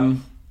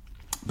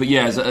 But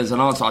yeah, as an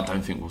answer, I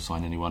don't think we'll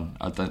sign anyone.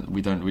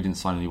 We didn't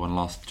sign anyone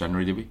last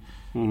January, did we?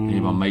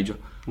 Anyone major?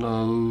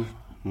 No.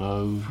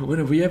 When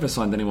have we ever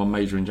signed anyone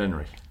major in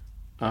January?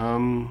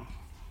 Um,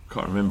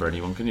 Can't remember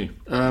anyone, can you?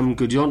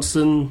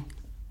 Gudjonsson,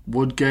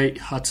 Woodgate,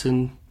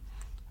 Hutton.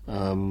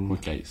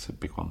 Woodgate's a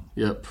big one.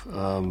 Yep.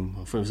 I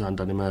think we signed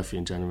Danny Murphy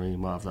in January.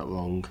 Might have that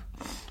wrong.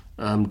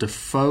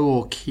 Defoe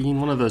or Keane,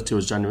 one of those two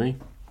was January.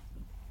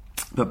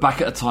 But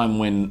back at a time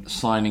when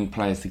signing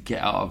players to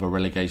get out of a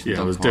relegation, it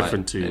was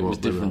different to it what was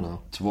different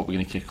now. to what we're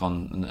going to kick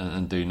on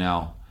and do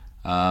now.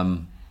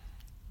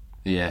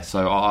 Yeah,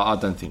 so I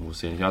don't think we'll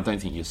see anything. I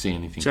don't think you'll see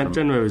anything.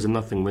 January is a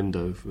nothing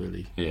window,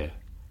 really. Yeah,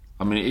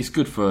 I mean it's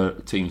good for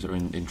teams that are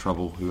in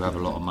trouble who have a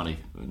lot of money.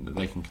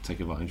 They can take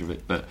advantage of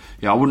it. But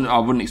yeah, I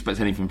wouldn't expect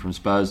anything from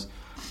Spurs.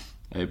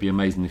 It'd be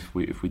amazing if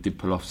we did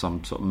pull off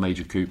some sort of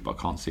major coup, but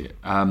I can't see it.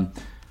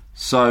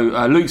 So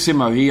Luke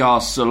Simo, he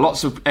asks,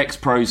 lots of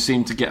ex-pros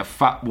seem to get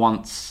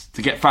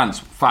fans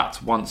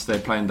fat once their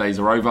playing days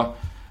are over,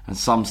 and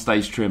some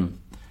stays trim.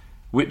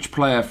 Which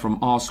player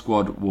from our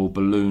squad will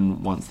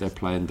balloon once their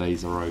playing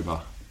days are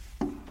over?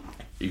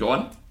 You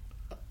got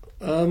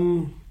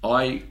one?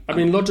 I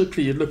mean,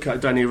 logically, you'd look at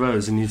Danny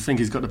Rose and you think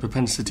he's got the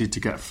propensity to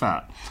get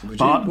fat.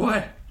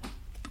 Why?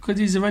 Because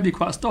he's already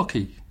quite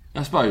stocky.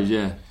 I suppose,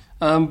 yeah.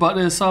 But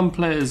there's some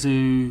players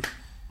who,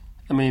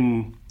 I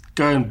mean,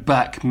 going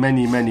back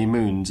many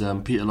moons,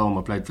 Peter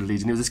Lormer played for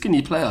Leeds and he was a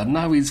skinny player.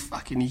 Now he's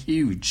fucking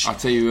huge. I'll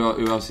tell you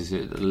who else is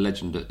a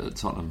legend at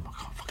Tottenham. I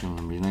can't fucking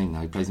remember his name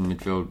now. He plays in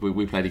midfield.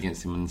 We played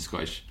against him in the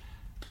Scottish.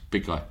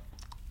 Big guy.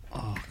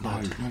 Oh,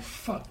 God. No,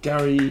 fuck.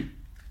 Gary...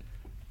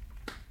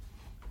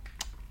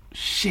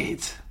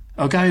 Shit.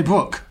 Oh, Gary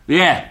Brook.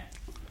 Yeah.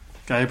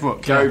 Gary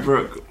Brook. Gary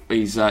Brook.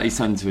 He's turned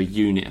into a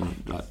unit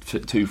and like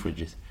 2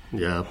 fridges.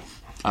 Yeah.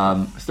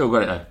 Still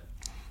got it though.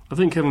 I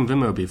think Kevin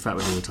Wimmer will be fat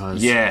when he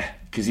retires. Yeah,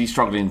 because he's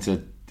struggling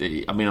to.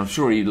 I mean, I'm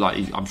sure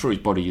his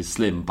body is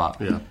slim, but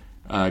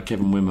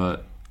Kevin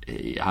Wimmer,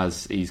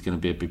 he's going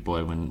to be a big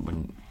boy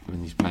when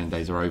his playing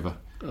days are over.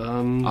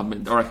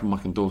 I reckon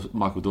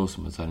Michael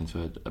Dawson will turn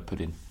into a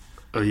pudding.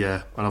 Oh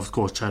yeah, and of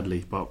course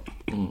Chadley, but.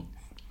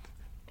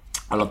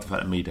 I love the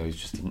fact that Mido is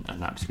just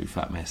an absolute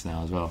fat mess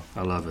now as well.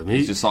 I love him.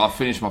 He's just like, I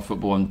finished my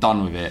football, I'm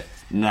done with it.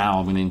 Now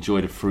I'm going to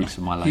enjoy the fruits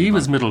of my labour. He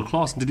was middle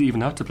class and didn't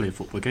even have to play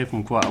football. It gave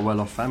him quite a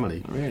well-off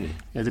family. Really?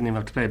 Yeah, didn't even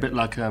have to play. A bit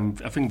like, I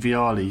think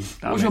Vialli.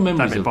 What's your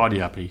memories of Bardi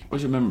happy?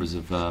 What's your memories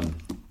of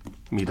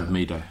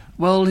Mido?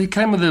 Well, he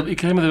came with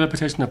a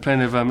reputation of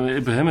playing with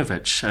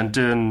Ibrahimovic and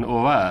doing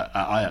all right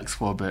at Ajax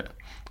for a bit.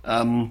 He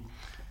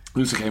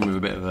also came with a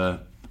bit of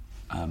a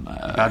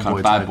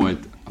bad boy.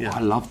 Yeah.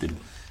 I loved him.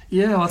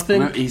 Yeah, I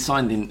think he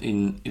signed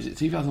in is it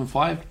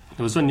 2005?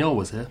 It was when Yol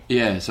was here.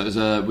 Yeah, so it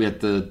was we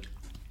had the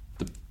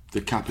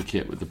Kappa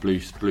kit with the blue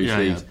sleeves,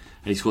 and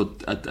he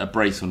scored a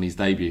brace on his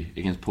debut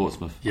against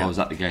Portsmouth. I was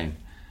at the game.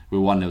 We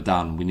were 1-0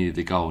 down. We needed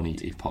a goal, and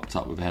he popped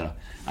up with a header,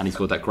 and he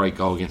scored that great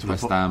goal against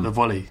West Ham. The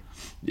volley.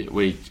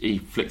 Where he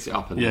flicks it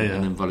up and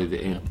then volleyed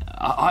it in.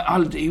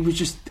 He was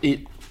just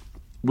it.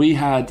 He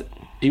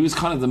was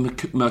kind of the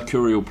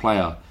mercurial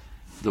player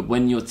that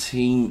when your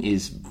team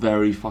is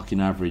very fucking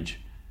average,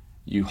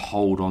 you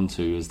hold on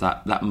to as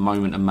that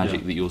moment of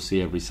magic that you'll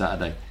see every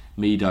Saturday.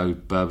 Mido,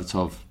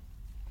 Berbatov,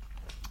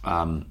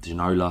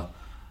 Ginola,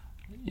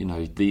 you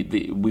know,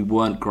 we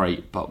weren't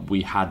great, but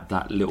we had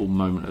that little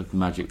moment of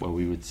magic where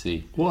we would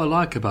see. What I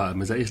like about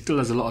him is that he still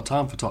has a lot of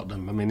time for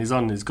Tottenham. I mean, he's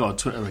got a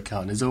Twitter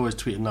account. He's always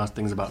tweeting nice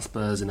things about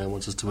Spurs,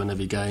 wants us to win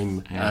every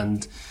game,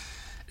 and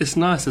it's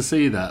nice to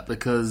see that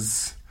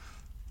because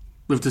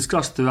we've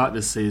discussed throughout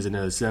this season,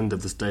 it's the end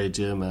of the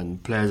stadium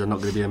and players are not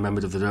going to be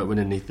remembered if they don't win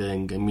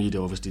anything, and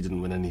Mido obviously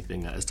didn't win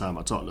anything at his time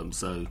at Tottenham,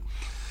 so...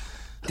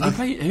 Did he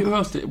play...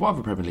 What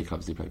other Premier League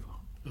clubs did he play for?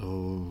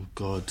 Oh,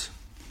 God.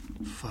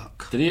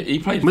 Fuck. Did he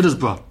play...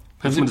 Middlesbrough.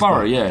 Was it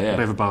Borough? Yeah. He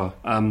played for Borough.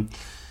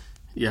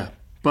 Yeah.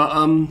 But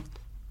no,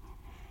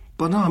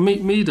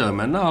 Mido,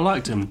 man. No, I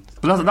liked him.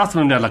 But that's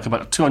when they had like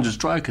about 200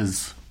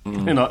 strikers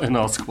in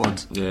our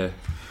squad. Yeah.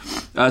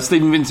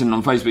 Stephen Vincent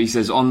on Facebook, he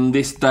says, on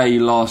this day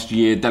last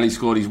year, Dele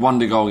scored his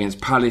wonder goal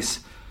against Palace.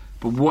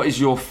 But what is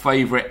your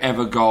favourite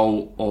ever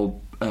goal, or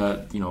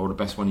or the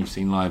best one you've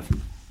seen live?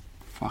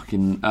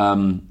 Fucking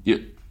I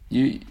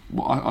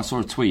saw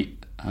a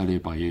tweet earlier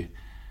by you.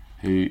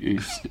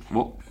 Who's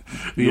what?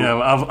 Yeah,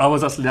 I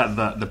was actually at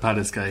the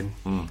Palace game,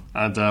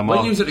 and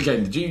when you was at the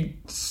game, did you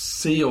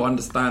see or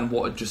understand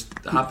what had just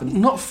happened?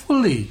 Not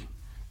fully,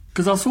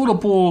 because I saw the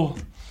ball.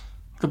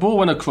 The ball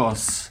went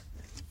across.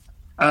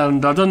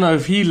 And I don't know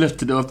if he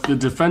lifted it or if the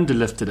defender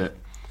lifted it.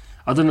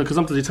 I don't know, because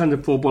sometimes he turned the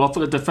ball. I thought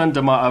the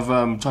defender might have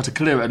tried to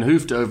clear it and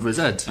hoofed it over his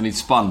head. And he'd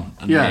spun.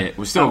 And it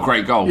was still a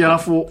great goal. Yeah, I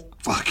thought,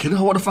 fucking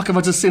hell, what the fuck have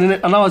I just seen in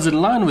it? And I was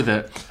in line with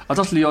it. I was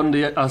actually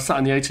I sat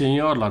on the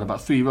 18-yard line,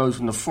 about 3 rows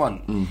from the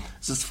front.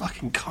 It's just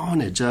fucking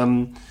carnage. I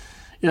think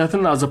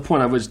that was a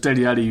point at which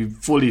Dele Alli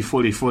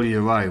fully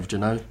arrived,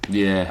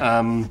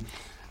 Yeah.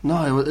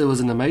 No, it was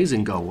an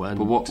amazing goal. And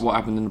but what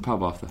happened in the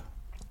pub after?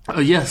 Oh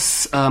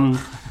yes.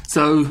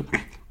 So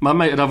my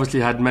mate had obviously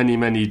had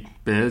many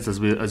beers, as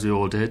we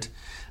all did,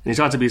 and he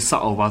tried to be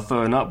subtle by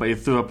throwing up, but he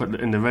threw up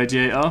in the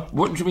radiator.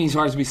 What do you mean he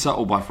tried to be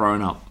subtle by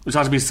throwing up? He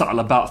tried to be subtle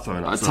about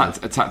throwing up.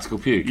 A tactical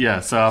puke? Yeah,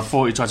 so I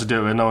thought he tried to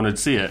do it where no one would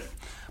see it.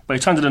 But he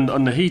tried it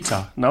on the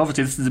heater. Now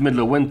obviously this is the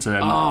middle of winter.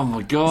 And oh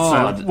my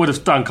God. So it would have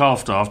stunk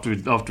after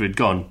he'd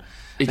gone.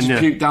 It just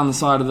puked down the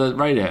side of the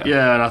radiator?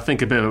 Yeah, and I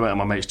think a bit of it went on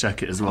my mate's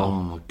jacket as well.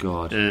 Oh my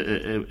God.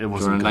 It wasn't Do you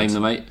want to name the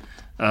mate?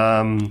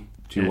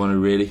 Do you want to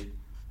really?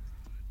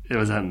 It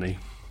was Anthony.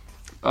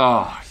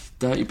 Oh,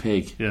 dirty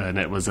pig. Yeah, and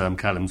it was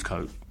Callum's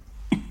coat.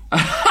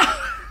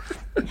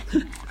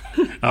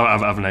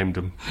 I've named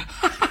him.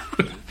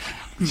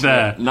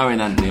 There. Knowing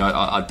Anthony,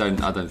 I don't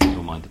think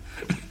he'll mind.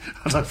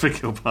 I don't think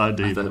he'll mind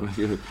either.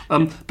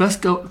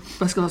 Best goal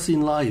I've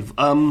seen live.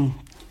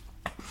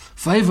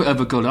 Favourite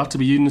ever goal have to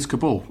be Yunus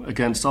Kabul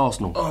against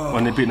Arsenal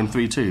when they beat them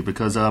 3-2,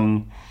 because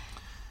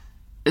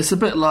it's a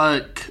bit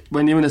like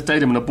when you're in a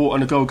stadium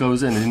and a goal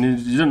goes in and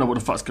you don't know what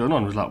the fuck's going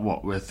on. It's like,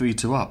 what, we're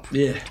 3-2 up?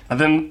 Yeah. And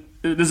then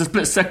there's a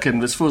split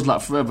second which feels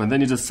like forever, and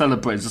then you just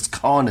celebrate. It's just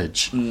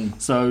carnage.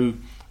 So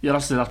yeah,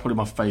 that's probably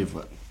my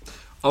favourite.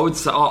 I would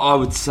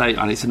say,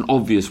 and it's an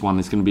obvious one.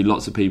 There's going to be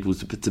lots of people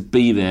to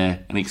be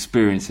there and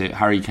experience it.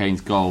 Harry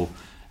Kane's goal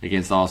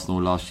against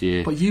Arsenal last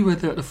year. But you were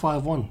there at the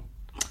 5-1.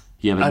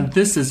 Yeah, but and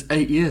this is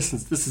 8 years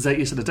since. This is 8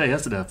 years to the day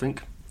yesterday, I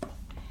think.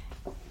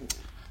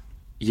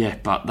 Yeah,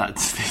 but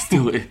that's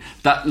still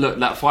that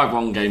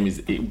 5-1 game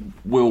it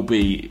will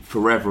be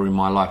forever in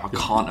my life. I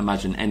can't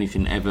imagine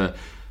anything ever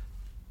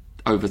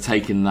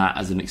overtaking that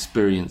as an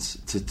experience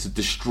to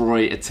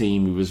destroy a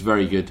team who was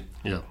very good.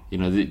 Yeah, you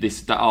know,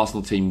 that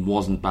Arsenal team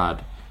wasn't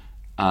bad,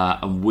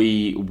 and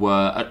we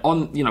were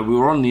on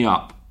the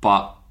up,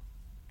 but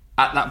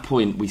at that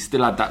point we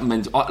still had that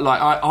mental.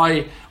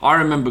 I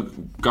remember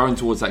going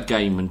towards that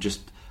game and just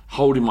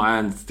holding my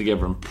hands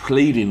together and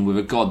pleading with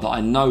a God that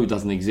I know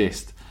doesn't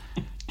exist,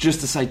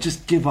 just to say,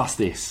 just give us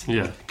this.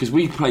 Yeah, because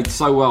we played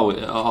so well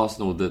at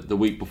Arsenal the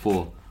week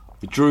before.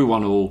 We drew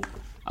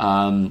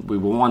 1-1. We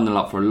were 1-0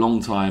 up for a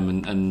long time,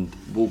 and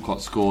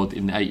Walcott scored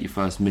in the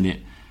 81st minute.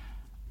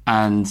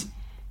 And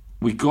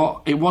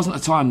it wasn't a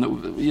time that,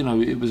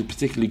 it was a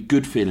particularly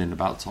good feeling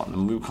about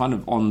Tottenham. We were kind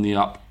of on the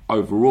up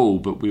overall,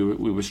 but we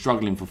were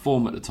struggling for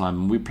form at the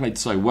time, and we played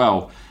so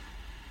well.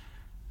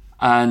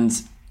 And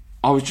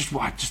I was just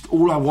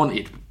all I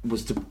wanted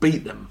was to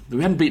beat them.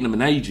 We hadn't beaten them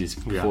in ages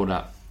before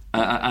that.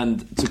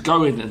 And to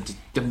go in and to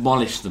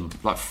demolish them,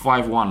 like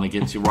 5-1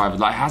 against your rivals.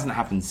 Like, it hasn't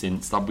happened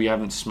since. Like, we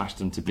haven't smashed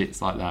them to bits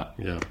like that.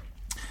 Yeah.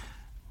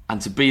 And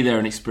to be there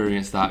and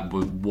experience that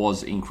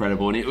was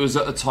incredible. And it was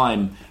at a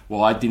time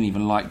where I didn't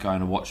even like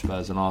going to watch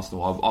Spurs and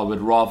Arsenal. I would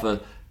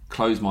rather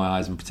close my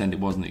eyes and pretend it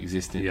wasn't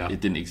existing. Yeah.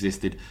 It didn't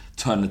exist.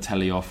 Turn the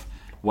telly off,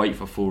 wait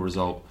for full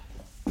result.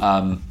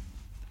 I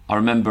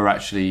remember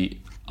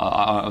actually,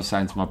 I was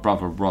saying to my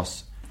brother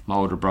Ross, my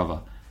older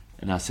brother,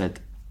 and I said,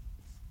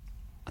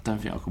 I don't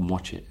think I can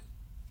watch it.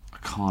 I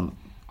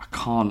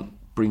can't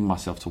bring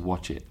myself to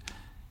watch it.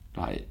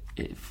 Like,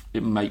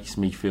 it makes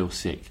me feel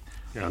sick.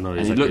 Yeah, I know.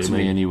 And he looked at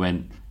me and he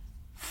went,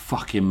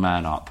 "Fucking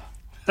man up."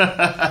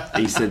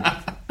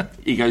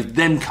 He goes,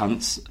 "Them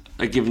cunts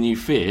are giving you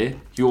fear.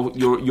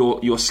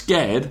 You're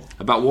scared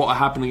about what are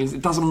happening against.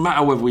 It doesn't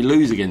matter whether we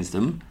lose against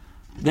them.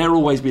 They'll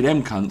always be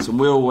them cunts, and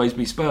we'll always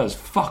be Spurs.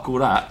 Fuck all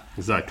that."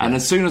 Exactly. And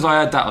as soon as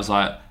I heard that, I was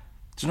like,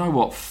 "Do you know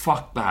what?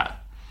 Fuck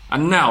that."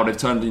 And now they've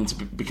turned into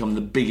become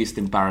the biggest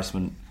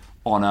embarrassment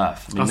on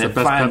earth. I mean, that's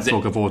the best pep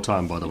talk of all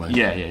time, by the way.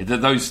 Yeah.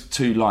 Those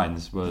two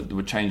lines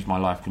would change my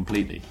life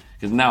completely.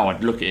 Because now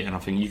I'd look at it and I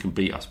think, you can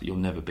beat us, but you'll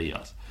never beat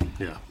us.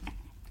 Yeah.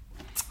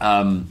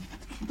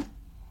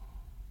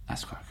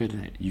 That's quite good,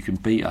 isn't it? You can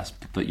beat us,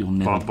 but you'll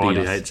never beat us.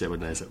 Bardi hates it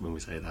when we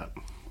say that.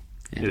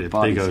 Yeah,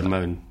 big old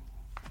moan.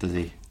 Does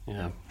he?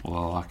 Yeah.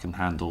 Well, I can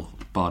handle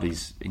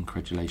Bardi's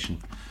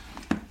incredulation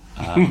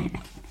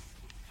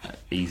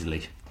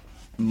easily.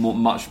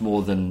 Much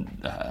more than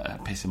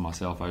pissing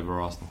myself over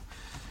Arsenal.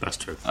 That's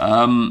true.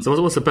 So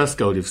what's the best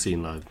goal you've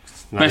seen live?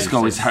 Best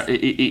goal is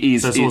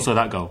also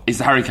that goal. It's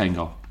the Harry Kane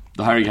goal.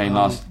 The Harry Kane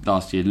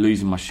last year,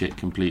 losing my shit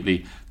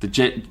completely. The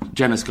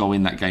Jenas goal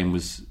in that game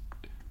was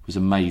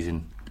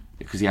amazing,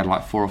 because he had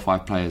like 4 or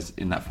 5 players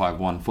in that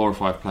 5-1, 4 or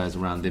 5 players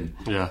around him.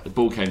 Yeah. The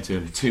ball came to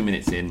him 2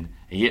 minutes in,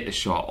 he hit the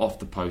shot off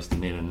the post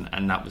and in,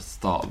 and that was the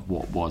start of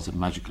what was a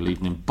magical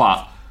evening.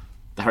 But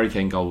the Harry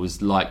Kane goal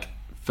was like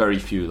very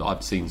few that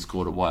I've seen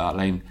scored at White Hart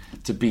Lane.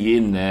 To be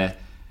in there,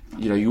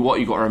 what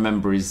you got to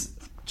remember is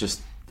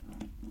just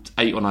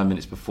 8 or 9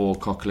 minutes before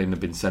Coquelin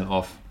had been sent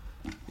off.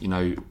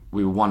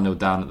 We were 1-0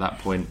 down at that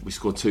point. We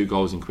scored 2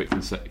 goals in quick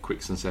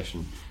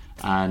succession,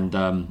 and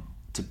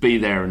to be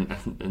there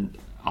and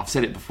I've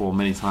said it before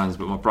many times,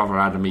 but my brother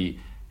Adam, he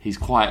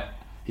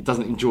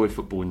doesn't enjoy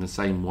football in the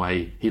same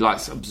way. He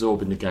likes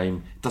absorbing the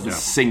game. Doesn't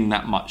sing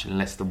that much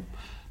unless the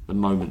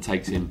moment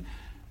takes him.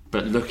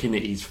 But looking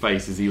at his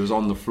face as he was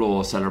on the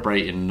floor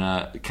celebrating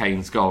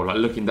Kane's goal, like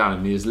looking down at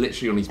him, he was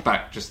literally on his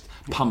back, just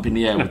pumping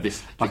the air with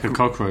this like a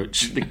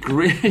cockroach. The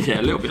grin,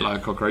 yeah, a little bit like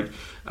a cockroach,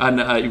 and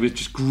he was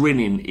just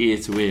grinning ear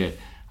to ear.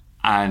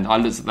 And I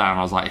looked at that and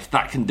I was like, if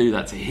that can do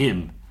that to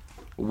him,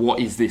 what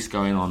is this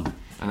going on?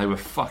 And they were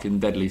fucking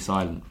deadly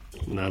silent.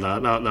 No,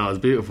 it was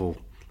beautiful.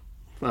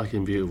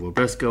 Fucking beautiful.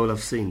 Best goal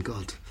I've seen,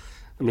 God.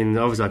 I mean,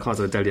 obviously I can't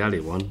say the Dele Alli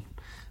one.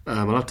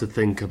 I'll have to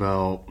think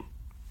about...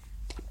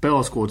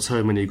 Bale scored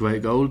so many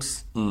great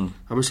goals. I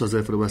wish I was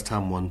there for the West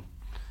Ham one.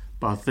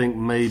 But I think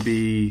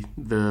maybe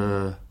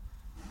the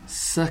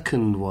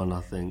second one,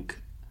 I think.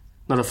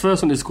 No, the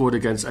first one he scored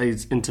against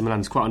Inter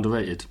Milan is quite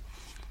underrated.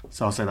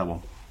 So I'll say that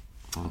one.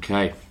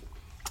 Okay.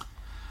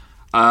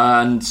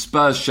 And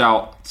Spurs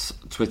shout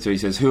Twitter, he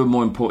says, who are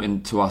more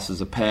important to us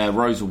as a pair,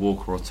 Rosa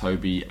Walker or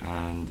Toby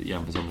and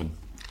Jan Vertonghen?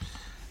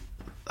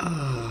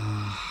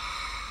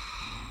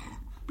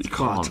 It's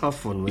quite a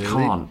tough one, really.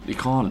 You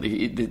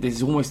can't.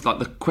 There's almost like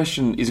the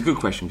question is a good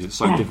question because it's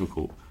so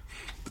difficult.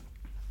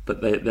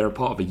 But they're a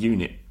part of a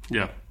unit.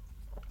 Yeah.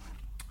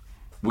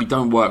 We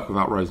don't work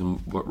without Rose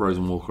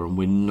and Walker, and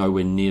we're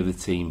nowhere near the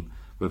team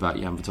without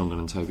Jan Vertonghen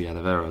and Toby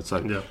Alderweireld. So,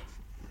 yeah.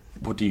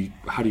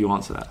 How do you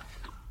answer that?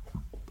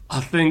 I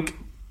think,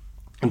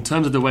 in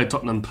terms of the way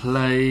Tottenham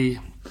play,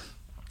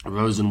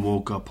 Rose and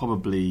Walker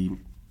probably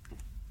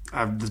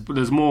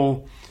there's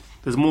more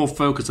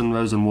focus on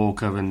Rose and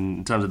Walker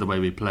in terms of the way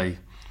we play.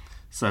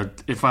 So,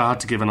 if I had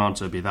to give an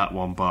answer, it'd be that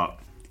one. But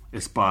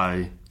it's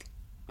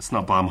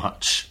not by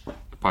much.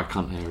 By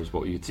cunt hair is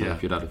what you'd say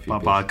if you'd had a few.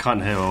 By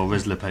cunt hair or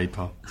Rizzler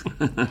paper.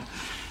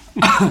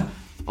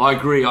 I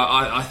agree.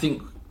 I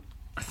think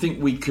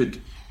we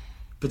could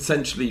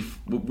potentially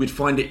we'd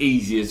find it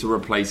easier to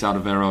replace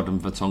Alderweireld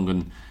and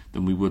Vertonghen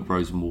than we would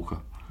Rose and Walker.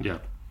 Yeah.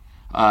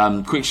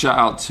 Quick shout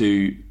out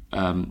to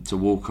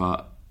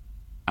Walker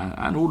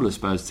and all the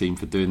Spurs team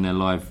for doing their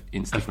live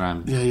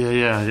Instagram.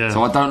 Yeah.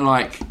 So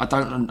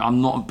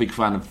I'm not a big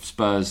fan of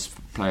Spurs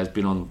players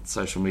being on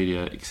social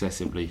media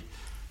excessively,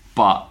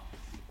 but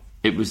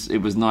it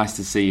was nice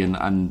to see,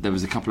 and there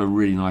was a couple of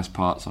really nice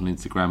parts on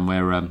Instagram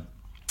where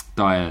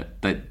Dyer,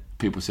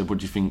 people said, what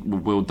do you think,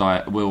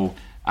 will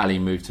Ali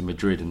move to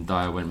Madrid? And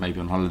Dyer went maybe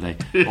on holiday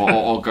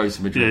or go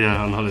to Madrid.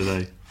 Yeah, on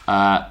holiday.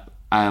 And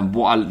I'm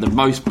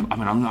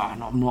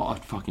not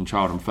a fucking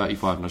child, I'm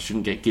 35 and I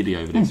shouldn't get giddy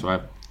over this,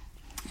 right?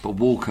 But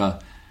Walker,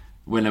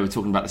 when they were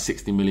talking about the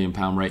 £60 million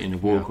rating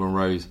of Walker and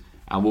Rose,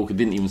 and Walker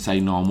didn't even say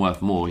no, I'm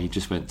worth more, he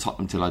just went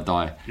Tottenham till I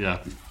die.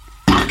 Yeah.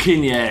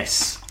 Fucking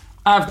yes.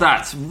 Have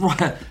that.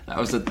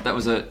 That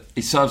was a.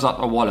 He serves up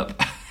a wallop.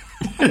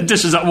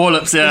 Dishes up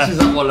wallops, yeah. Dishes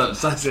up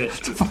wallops. That's it.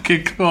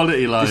 Fucking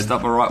quality line. Dished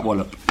up a right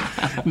wallop.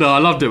 No, I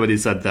loved it when he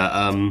said that.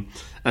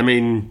 I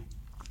mean,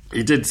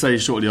 he did say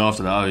shortly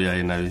after that,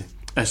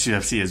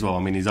 SGFC as well.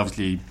 I mean, he's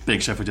obviously a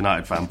big Sheffield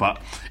United fan,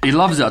 but he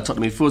loves it at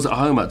Tottenham. He feels at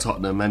home at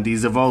Tottenham, and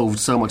he's evolved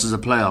so much as a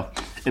player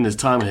in his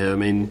time here. I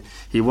mean,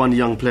 he won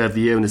Young Player of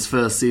the Year in his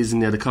first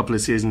season. He had a couple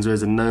of seasons where he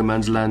was in no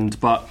man's land,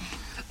 but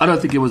I don't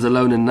think he was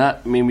alone in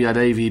that. I mean, we had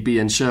AVB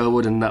and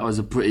Sherwood, and that was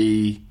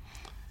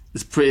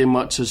it's pretty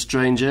much a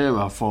strange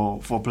era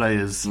for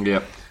players.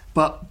 Yeah.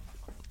 But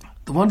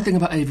the one thing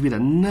about AVB that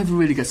never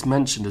really gets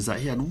mentioned is that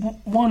he had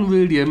one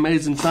really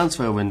amazing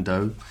transfer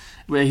window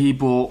where he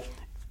bought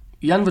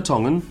Jan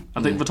Vertonghen.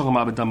 I think Vertonghen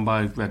might have been done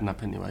by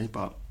Redknapp anyway,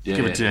 but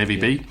give it to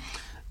AVB. Yeah.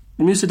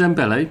 Moussa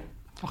Dembele.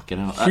 Fucking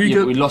hell.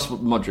 We lost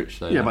Modric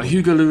though. Yeah, but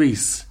Hugo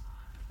Lloris.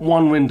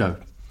 One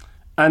window.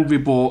 And we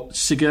bought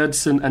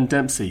Sigurdsson and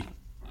Dempsey.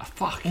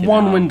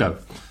 One window.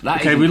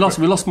 We lost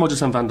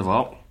Modric and Van der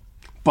Vaart,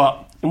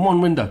 but in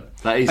one window.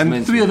 That is and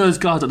mental. 3 of those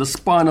guys are the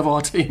spine of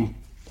our team.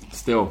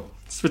 Still.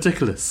 It's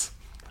ridiculous.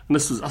 And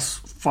this was us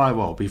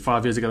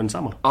 5 years ago in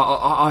summer.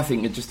 I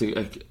think just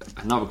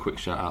another quick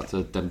shout out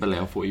to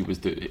Dembele. I thought he was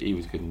good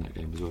in that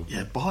game as well.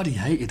 Yeah, Bardi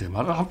hated him.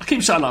 I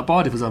keep shouting out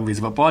Bardi for some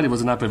reason, but Bardi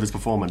wasn't happy with his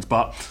performance.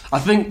 But I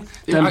think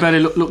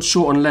Dembele looked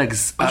short on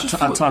legs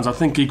at times. I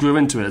think he grew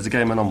into it as the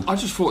game went on. I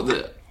just thought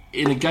that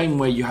in a game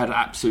where you had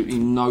absolutely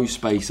no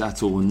space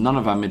at all and none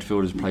of our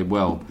midfielders played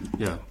well,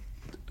 yeah,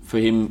 for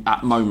him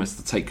at moments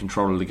to take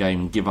control of the game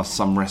and give us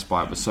some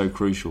respite was so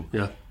crucial.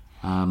 Yeah.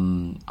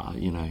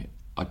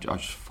 I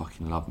just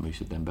fucking love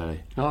Moussa Dembele.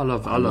 Oh,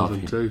 I love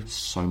him too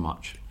so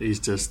much. He's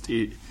just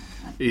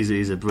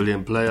he's a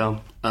brilliant player.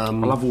 I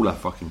love all our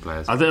fucking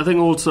players. I think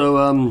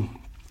also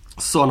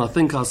Son. I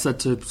think I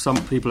said to some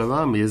people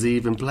around me, is he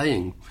even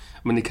playing?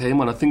 When he came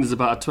on, I think there's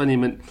about a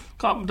 20-minute...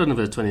 I don't know if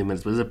it's 20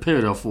 minutes, but there's a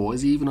period I thought,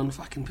 is he even on the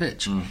fucking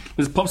pitch? He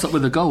just pops up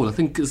with a goal. I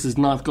think it's his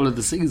 9th goal of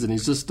the season.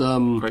 He's just...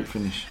 great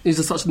finish. He's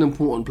just such an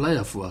important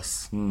player for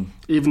us.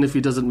 Even if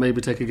he doesn't maybe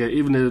take a game...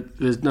 Even if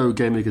there's no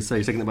game he could say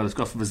he's taking it by the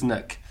scruff of his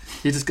neck,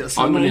 he just gets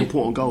so many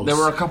important goals. There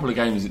were a couple of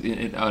games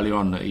early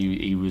on that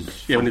he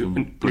was... Yeah,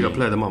 when he got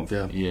Player of the Month,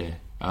 yeah. Yeah.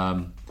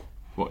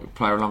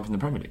 Player of the Month in the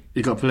Premier League?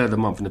 He got Player of the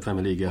Month in the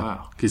Premier League, yeah.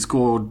 Wow. He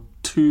scored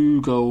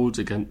 2 goals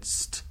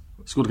against...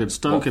 Scored against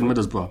Stoke and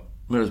Middlesbrough.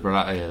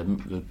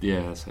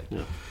 Yeah, that's it.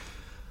 Yeah.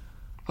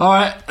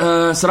 Alright,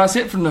 so that's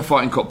it from the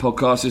Fighting Cock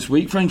podcast this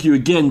week. Thank you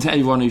again to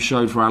everyone who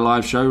showed for our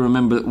live show.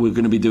 Remember that we're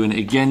going to be doing it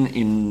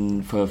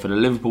again for the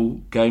Liverpool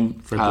game.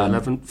 February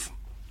 11th.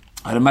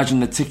 I'd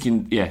imagine the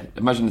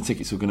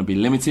tickets are going to be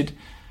limited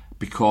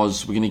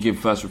because we're going to give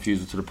first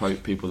refusal to the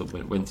people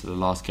that went to the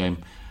last game.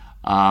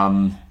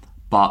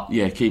 But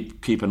yeah,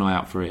 keep an eye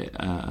out for it.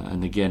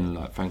 And again,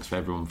 like, thanks for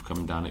everyone for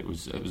coming down. It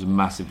was a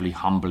massively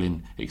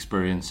humbling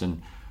experience,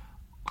 and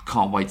I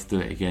can't wait to do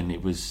it again.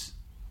 It was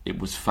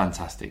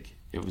fantastic.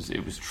 It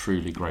was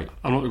truly great.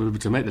 I'm not able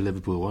to make the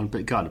Liverpool one,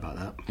 but gutted about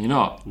that. You're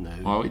not? No.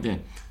 What are you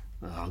doing?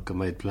 I've got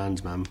made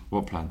plans, man.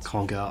 What plans?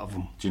 Can't get out of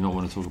them. Do you not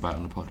want to talk about it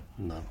on the pod?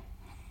 No.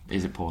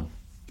 Is it porn?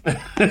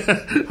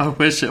 I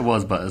wish it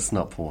was, but it's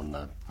not porn,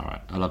 no. All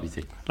right, I love you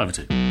too. Love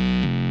you too.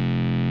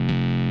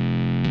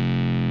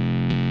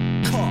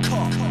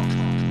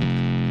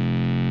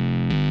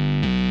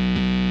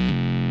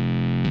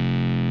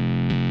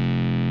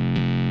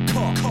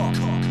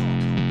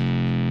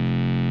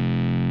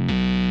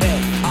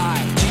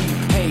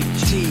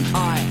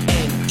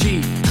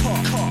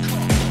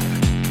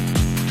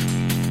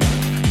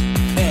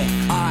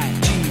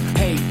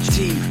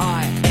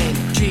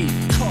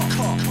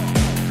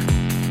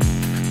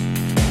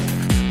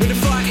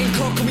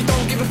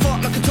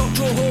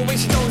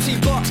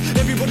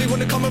 Everybody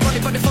wanna come and run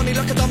it, but they're funny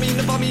like a dummy in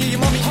the bummy of your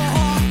mummy.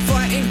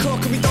 Fighting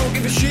cock and we don't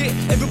give a shit.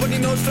 Everybody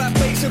knows flat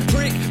bait's a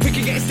prick. We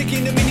can get sticky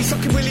in the mini,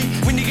 sucking willy.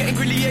 When you're getting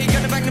grilly, yeah, you're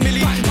gonna bang the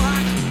millie. Bang,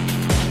 bang.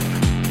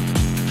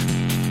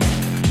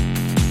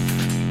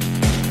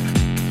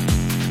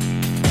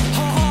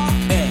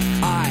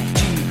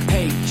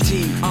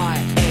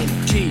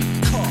 F-I-G-H-T-I-N-G.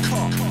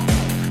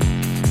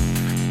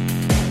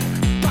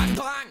 Bang,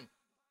 bang.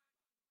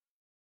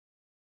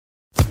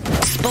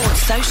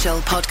 Sports Social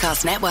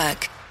Podcast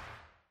Network.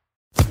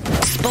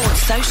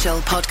 Sports Social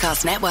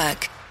Podcast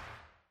Network.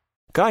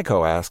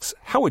 Geico asks,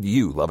 how would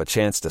you love a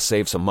chance to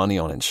save some money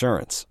on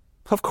insurance?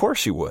 Of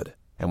course you would.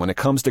 And when it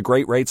comes to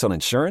great rates on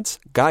insurance,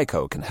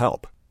 Geico can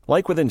help.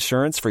 Like with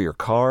insurance for your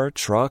car,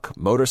 truck,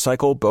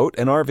 motorcycle, boat,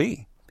 and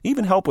RV.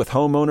 Even help with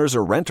homeowners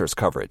or renters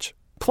coverage.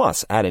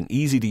 Plus, add an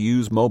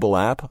easy-to-use mobile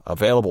app,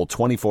 available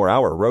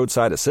 24-hour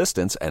roadside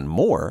assistance, and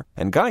more,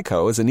 and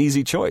Geico is an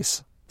easy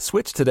choice.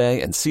 Switch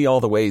today and see all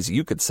the ways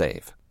you could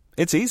save.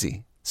 It's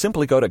easy.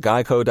 Simply go to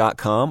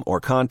geico.com or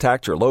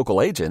contact your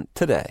local agent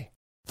today.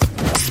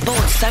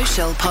 Sports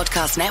Social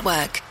Podcast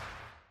Network.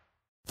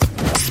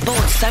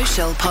 Sports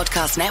Social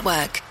Podcast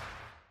Network.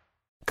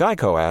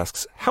 Geico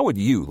asks, how would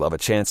you love a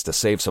chance to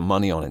save some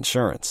money on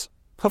insurance?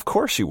 Of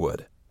course you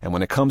would. And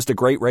when it comes to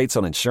great rates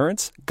on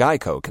insurance,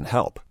 Geico can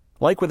help.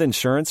 Like with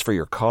insurance for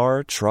your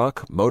car,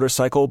 truck,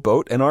 motorcycle,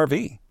 boat, and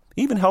RV.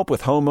 Even help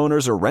with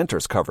homeowners or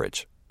renters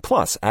coverage.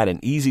 Plus, add an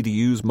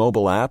easy-to-use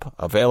mobile app,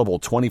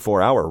 available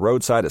 24-hour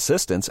roadside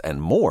assistance,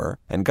 and more,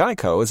 and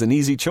Geico is an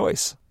easy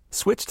choice.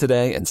 Switch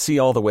today and see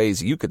all the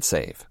ways you could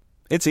save.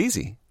 It's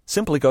easy.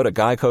 Simply go to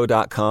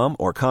geico.com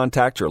or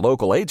contact your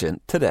local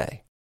agent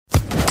today.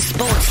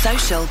 Sports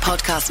Social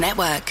Podcast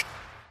Network.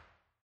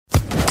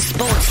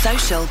 Sports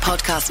Social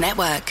Podcast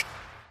Network.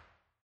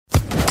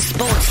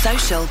 Sports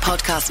Social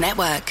Podcast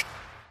Network.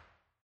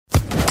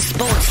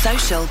 Sports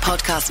Social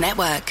Podcast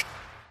Network.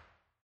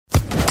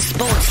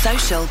 Sports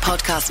Social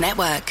Podcast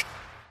Network.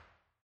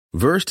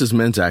 Versed is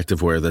men's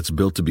activewear that's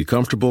built to be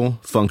comfortable,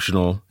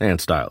 functional, and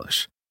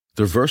stylish.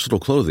 Their versatile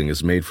clothing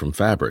is made from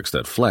fabrics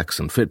that flex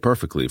and fit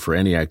perfectly for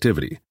any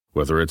activity,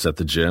 whether it's at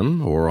the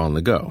gym or on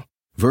the go.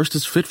 Versed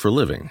is fit for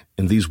living,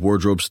 and these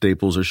wardrobe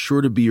staples are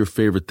sure to be your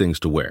favorite things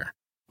to wear.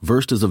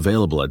 Versed is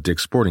available at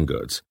Dick's Sporting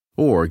Goods,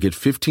 or get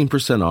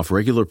 15% off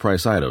regular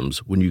price items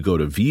when you go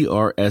to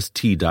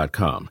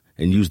vrst.com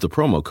and use the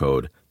promo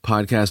code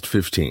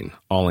podcast15,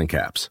 all in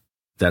caps.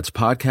 That's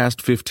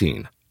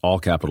podcast15, all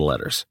capital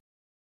letters.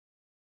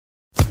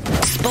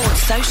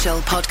 Sports Social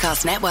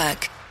Podcast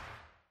Network.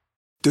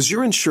 Does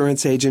your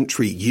insurance agent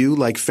treat you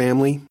like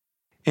family?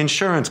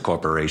 Insurance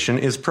Corporation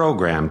is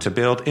programmed to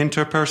build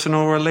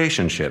interpersonal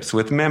relationships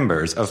with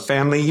members of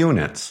family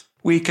units.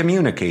 We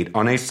communicate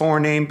on a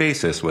four-name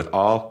basis with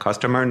all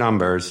customer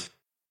numbers.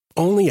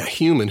 Only a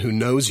human who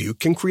knows you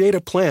can create a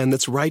plan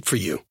that's right for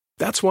you.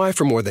 That's why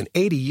for more than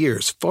 80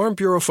 years, Farm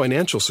Bureau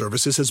Financial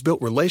Services has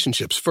built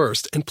relationships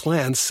first and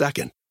plans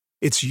second.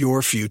 It's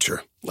your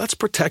future. Let's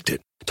protect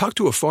it. Talk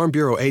to a Farm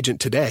Bureau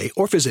agent today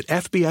or visit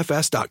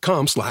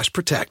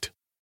fbfs.com/protect.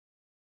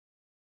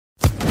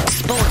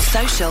 Sports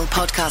Social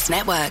Podcast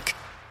Network.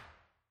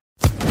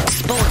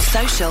 Sports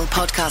Social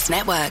Podcast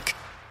Network.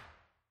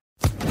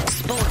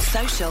 Sports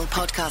Social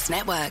Podcast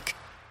Network.